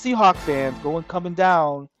lot of Seahawks fans coming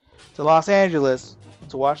down to Los Angeles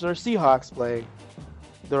to watch their Seahawks play.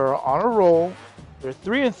 They're on a roll. They're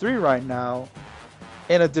 3-3 right now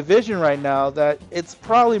in a division right now that it's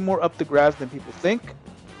probably more up the grabs than people think.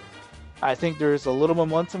 I think there's a little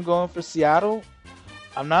momentum going for Seattle.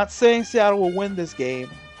 I'm not saying Seattle will win this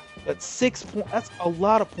game, but 6 points, that's a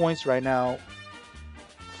lot of points right now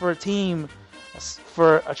for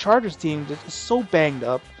a Chargers team that is so banged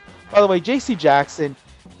up. By the way, J.C. Jackson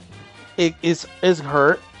is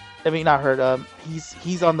hurt. I mean, not hurt.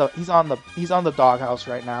 He's on the doghouse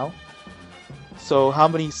right now. So how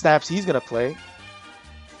many snaps he's gonna play?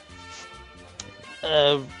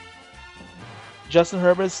 Justin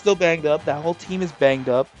Herbert is still banged up. That whole team is banged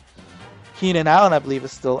up. Keenan Allen, I believe,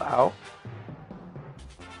 is still out.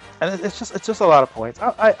 And it's just a lot of points.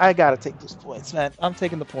 I gotta take those points, man. I'm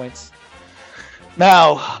taking the points.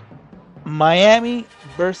 Now, Miami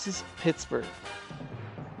versus Pittsburgh.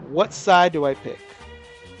 What side do I pick?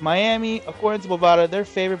 Miami, according to Bovada, they're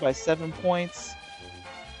favored by 7 points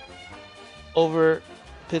over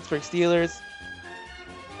Pittsburgh Steelers.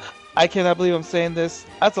 I cannot believe I'm saying this.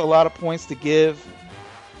 That's a lot of points to give.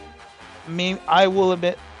 I will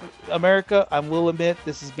admit, America, I will admit,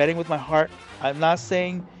 this is betting with my heart. I'm not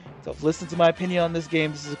saying, so listen to my opinion on this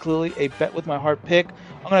game. This is clearly a bet with my heart pick.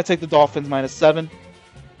 I'm going to take the Dolphins -7.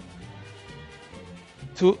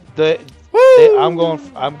 I'm going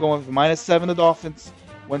for -7 the Dolphins.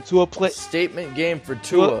 When Tua plays, statement game for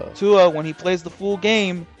Tua. Tua, when he plays the full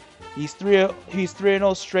game, he's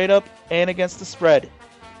 3-0 straight up and against the spread.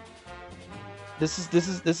 This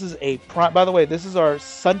is a prime. By the way, this is our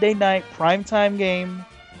Sunday night primetime game.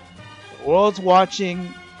 The world's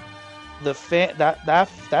watching.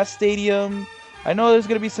 That stadium. I know there's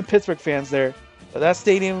gonna be some Pittsburgh fans there, but that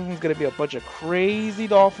stadium is gonna be a bunch of crazy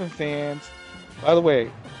Dolphin fans. By the way,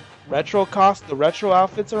 the retro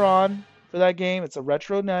outfits are on for that game. It's a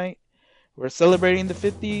retro night. We're celebrating the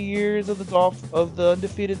 50 years of the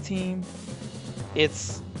undefeated team.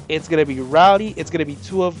 It's gonna be rowdy. It's gonna be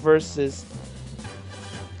Tua versus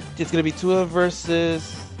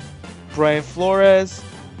Brian Flores.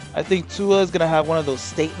 I think Tua is gonna have one of those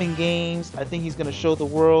statement games. I think he's gonna show the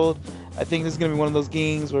world. I think this is gonna be one of those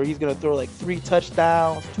games where he's gonna throw like 3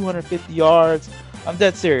 touchdowns, 250 yards. I'm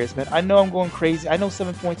dead serious, man. I know I'm going crazy. I know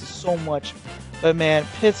 7 points is so much, but man,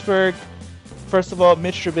 Pittsburgh. First of all,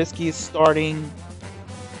 Mitch Trubisky is starting.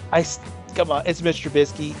 Come on, it's Mitch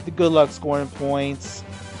Trubisky. Good luck scoring points.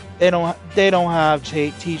 They don't have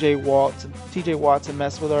T.J. Watt to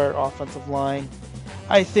mess with our offensive line.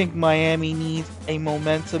 I think Miami needs a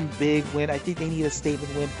momentum big win. I think they need a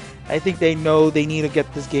statement win. I think they know they need to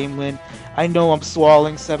get this game win. I know I'm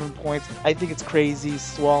swallowing 7 points. I think it's crazy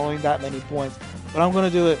swallowing that many points, but I'm gonna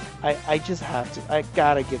do it. I just have to. I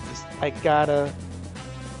gotta get this. I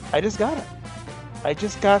just got to.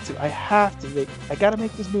 I have to I gotta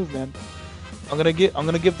make this move, man. I'm gonna give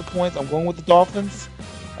the points. I'm going with the Dolphins.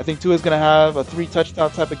 I think Tua is gonna have a 3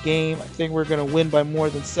 touchdown type of game. I think we're gonna win by more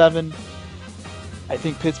than 7. I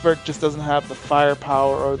think Pittsburgh just doesn't have the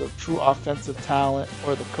firepower or the true offensive talent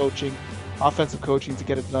or the offensive coaching to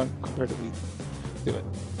get it done compared to we do it.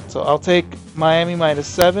 So I'll take Miami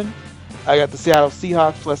 -7. I got the Seattle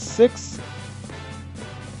Seahawks +6.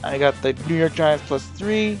 I got the New York Giants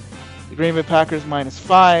 +3. The Green Bay Packers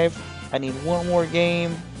 -5. I need one more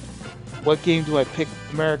game. What game do I pick,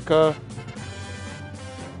 America?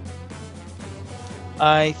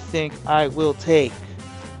 I think I will take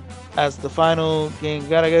as the final game.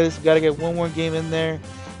 Gotta get one more game in there.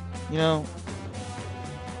 You know,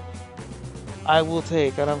 I will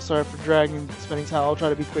take, and I'm sorry for spending time. I'll try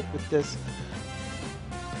to be quick with this.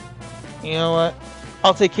 You know what?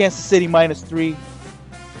 I'll take Kansas City -3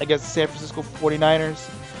 against the San Francisco 49ers.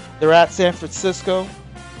 They're at San Francisco,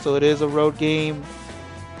 so it is a road game.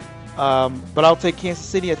 But I'll take Kansas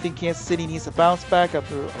City. I think Kansas City needs to bounce back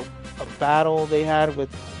after a battle they had with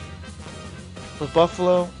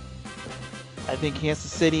Buffalo. I think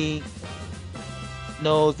Kansas City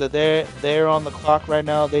knows that they're on the clock right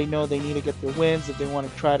now. They know they need to get their wins if they want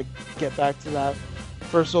to try to get back to that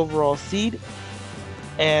first overall seed.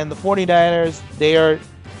 And the 49ers, they are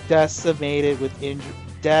decimated with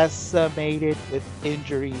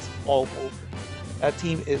injuries all over. That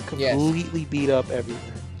team is completely beat up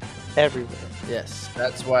everywhere. Yes,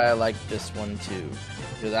 that's why I like this one too,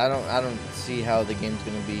 because I don't see how the game's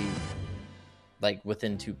going to be like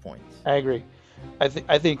within 2 points. I agree. I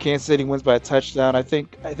think Kansas City wins by a touchdown. I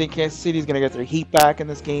think Kansas City is going to get their heat back in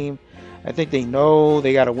this game. I think they know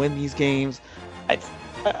they got to win these games. I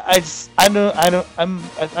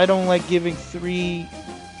don't like giving 3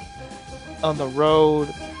 on the road.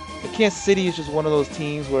 But Kansas City is just one of those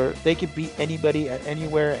teams where they could beat anybody at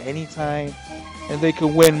anywhere at any time, and they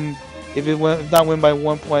could win. If not win by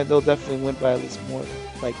 1 point, they'll definitely win by at least more than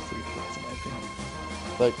like 3 points in my opinion.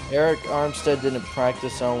 But Eric Armstead didn't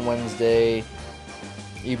practice on Wednesday.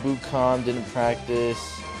 Ibu Khan didn't practice.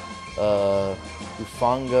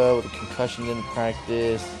 Ufanga with a concussion didn't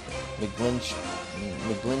practice. McGlinchey,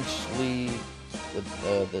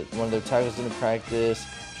 one of their tackles didn't practice.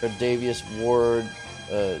 Tre'Davious Ward,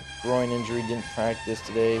 groin injury, didn't practice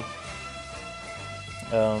today.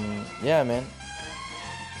 Yeah, man.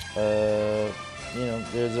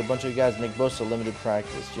 There's a bunch of guys. Nick Bosa, limited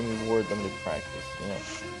practice. Jimmy Ward, limited practice.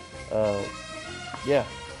 Yeah.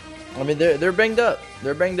 I mean, they're banged up.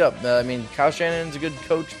 Kyle Shanahan's a good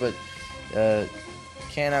coach, but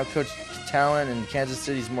can't outcoach talent, and Kansas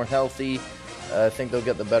City's more healthy. I think they'll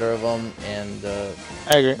get the better of them, and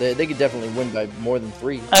I agree. They could definitely win by more than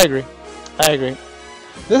 3. I agree.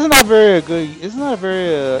 This is not very good. It's not a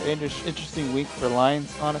very interesting week for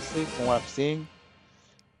Lions, honestly, from what I'm seeing.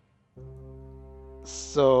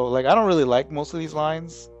 So, I don't really like most of these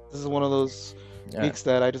lines. This is one of those weeks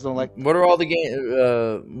that I just don't like. What are all the games?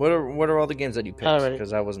 What are all the games that you picked? Alrighty.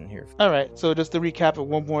 Because I wasn't here. All right. So just to recap it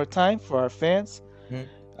one more time for our fans, Mm-hmm.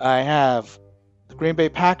 I have the Green Bay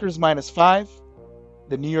Packers -5,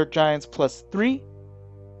 the New York Giants +3,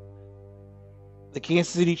 the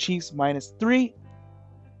Kansas City Chiefs -3,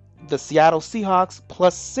 the Seattle Seahawks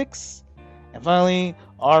 +6, and finally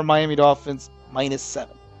our Miami Dolphins -7.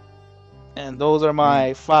 And those are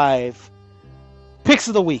my 5 picks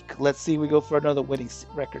of the week. Let's see, we go for another winning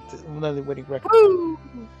record. Woo!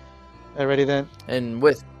 All ready then? And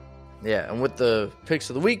with the picks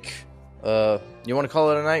of the week, you want to call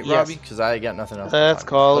it a night, Yes. Robbie? Because I got nothing else. Let's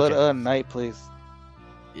call it a night, please.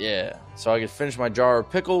 Yeah, so I could finish my jar of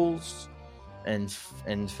pickles and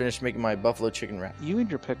finish making my buffalo chicken wrap. You and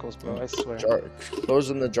your pickles, bro. I swear. Those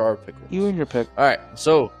in the jar of pickles. You and your pick. All right,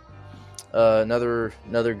 so another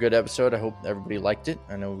good episode. I hope everybody liked it.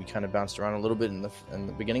 I know we kind of bounced around a little bit in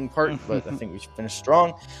the beginning part, but I think we finished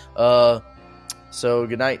strong. So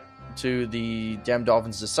good night to the Damn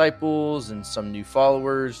Dolphins disciples and some new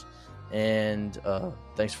followers. And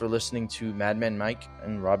thanks for listening to Madman Mike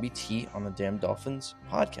and Robbie T on the Damn Dolphins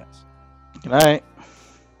podcast. Good night.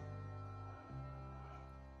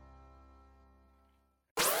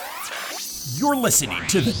 You're listening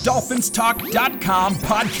to the DolphinsTalk.com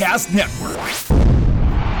podcast network.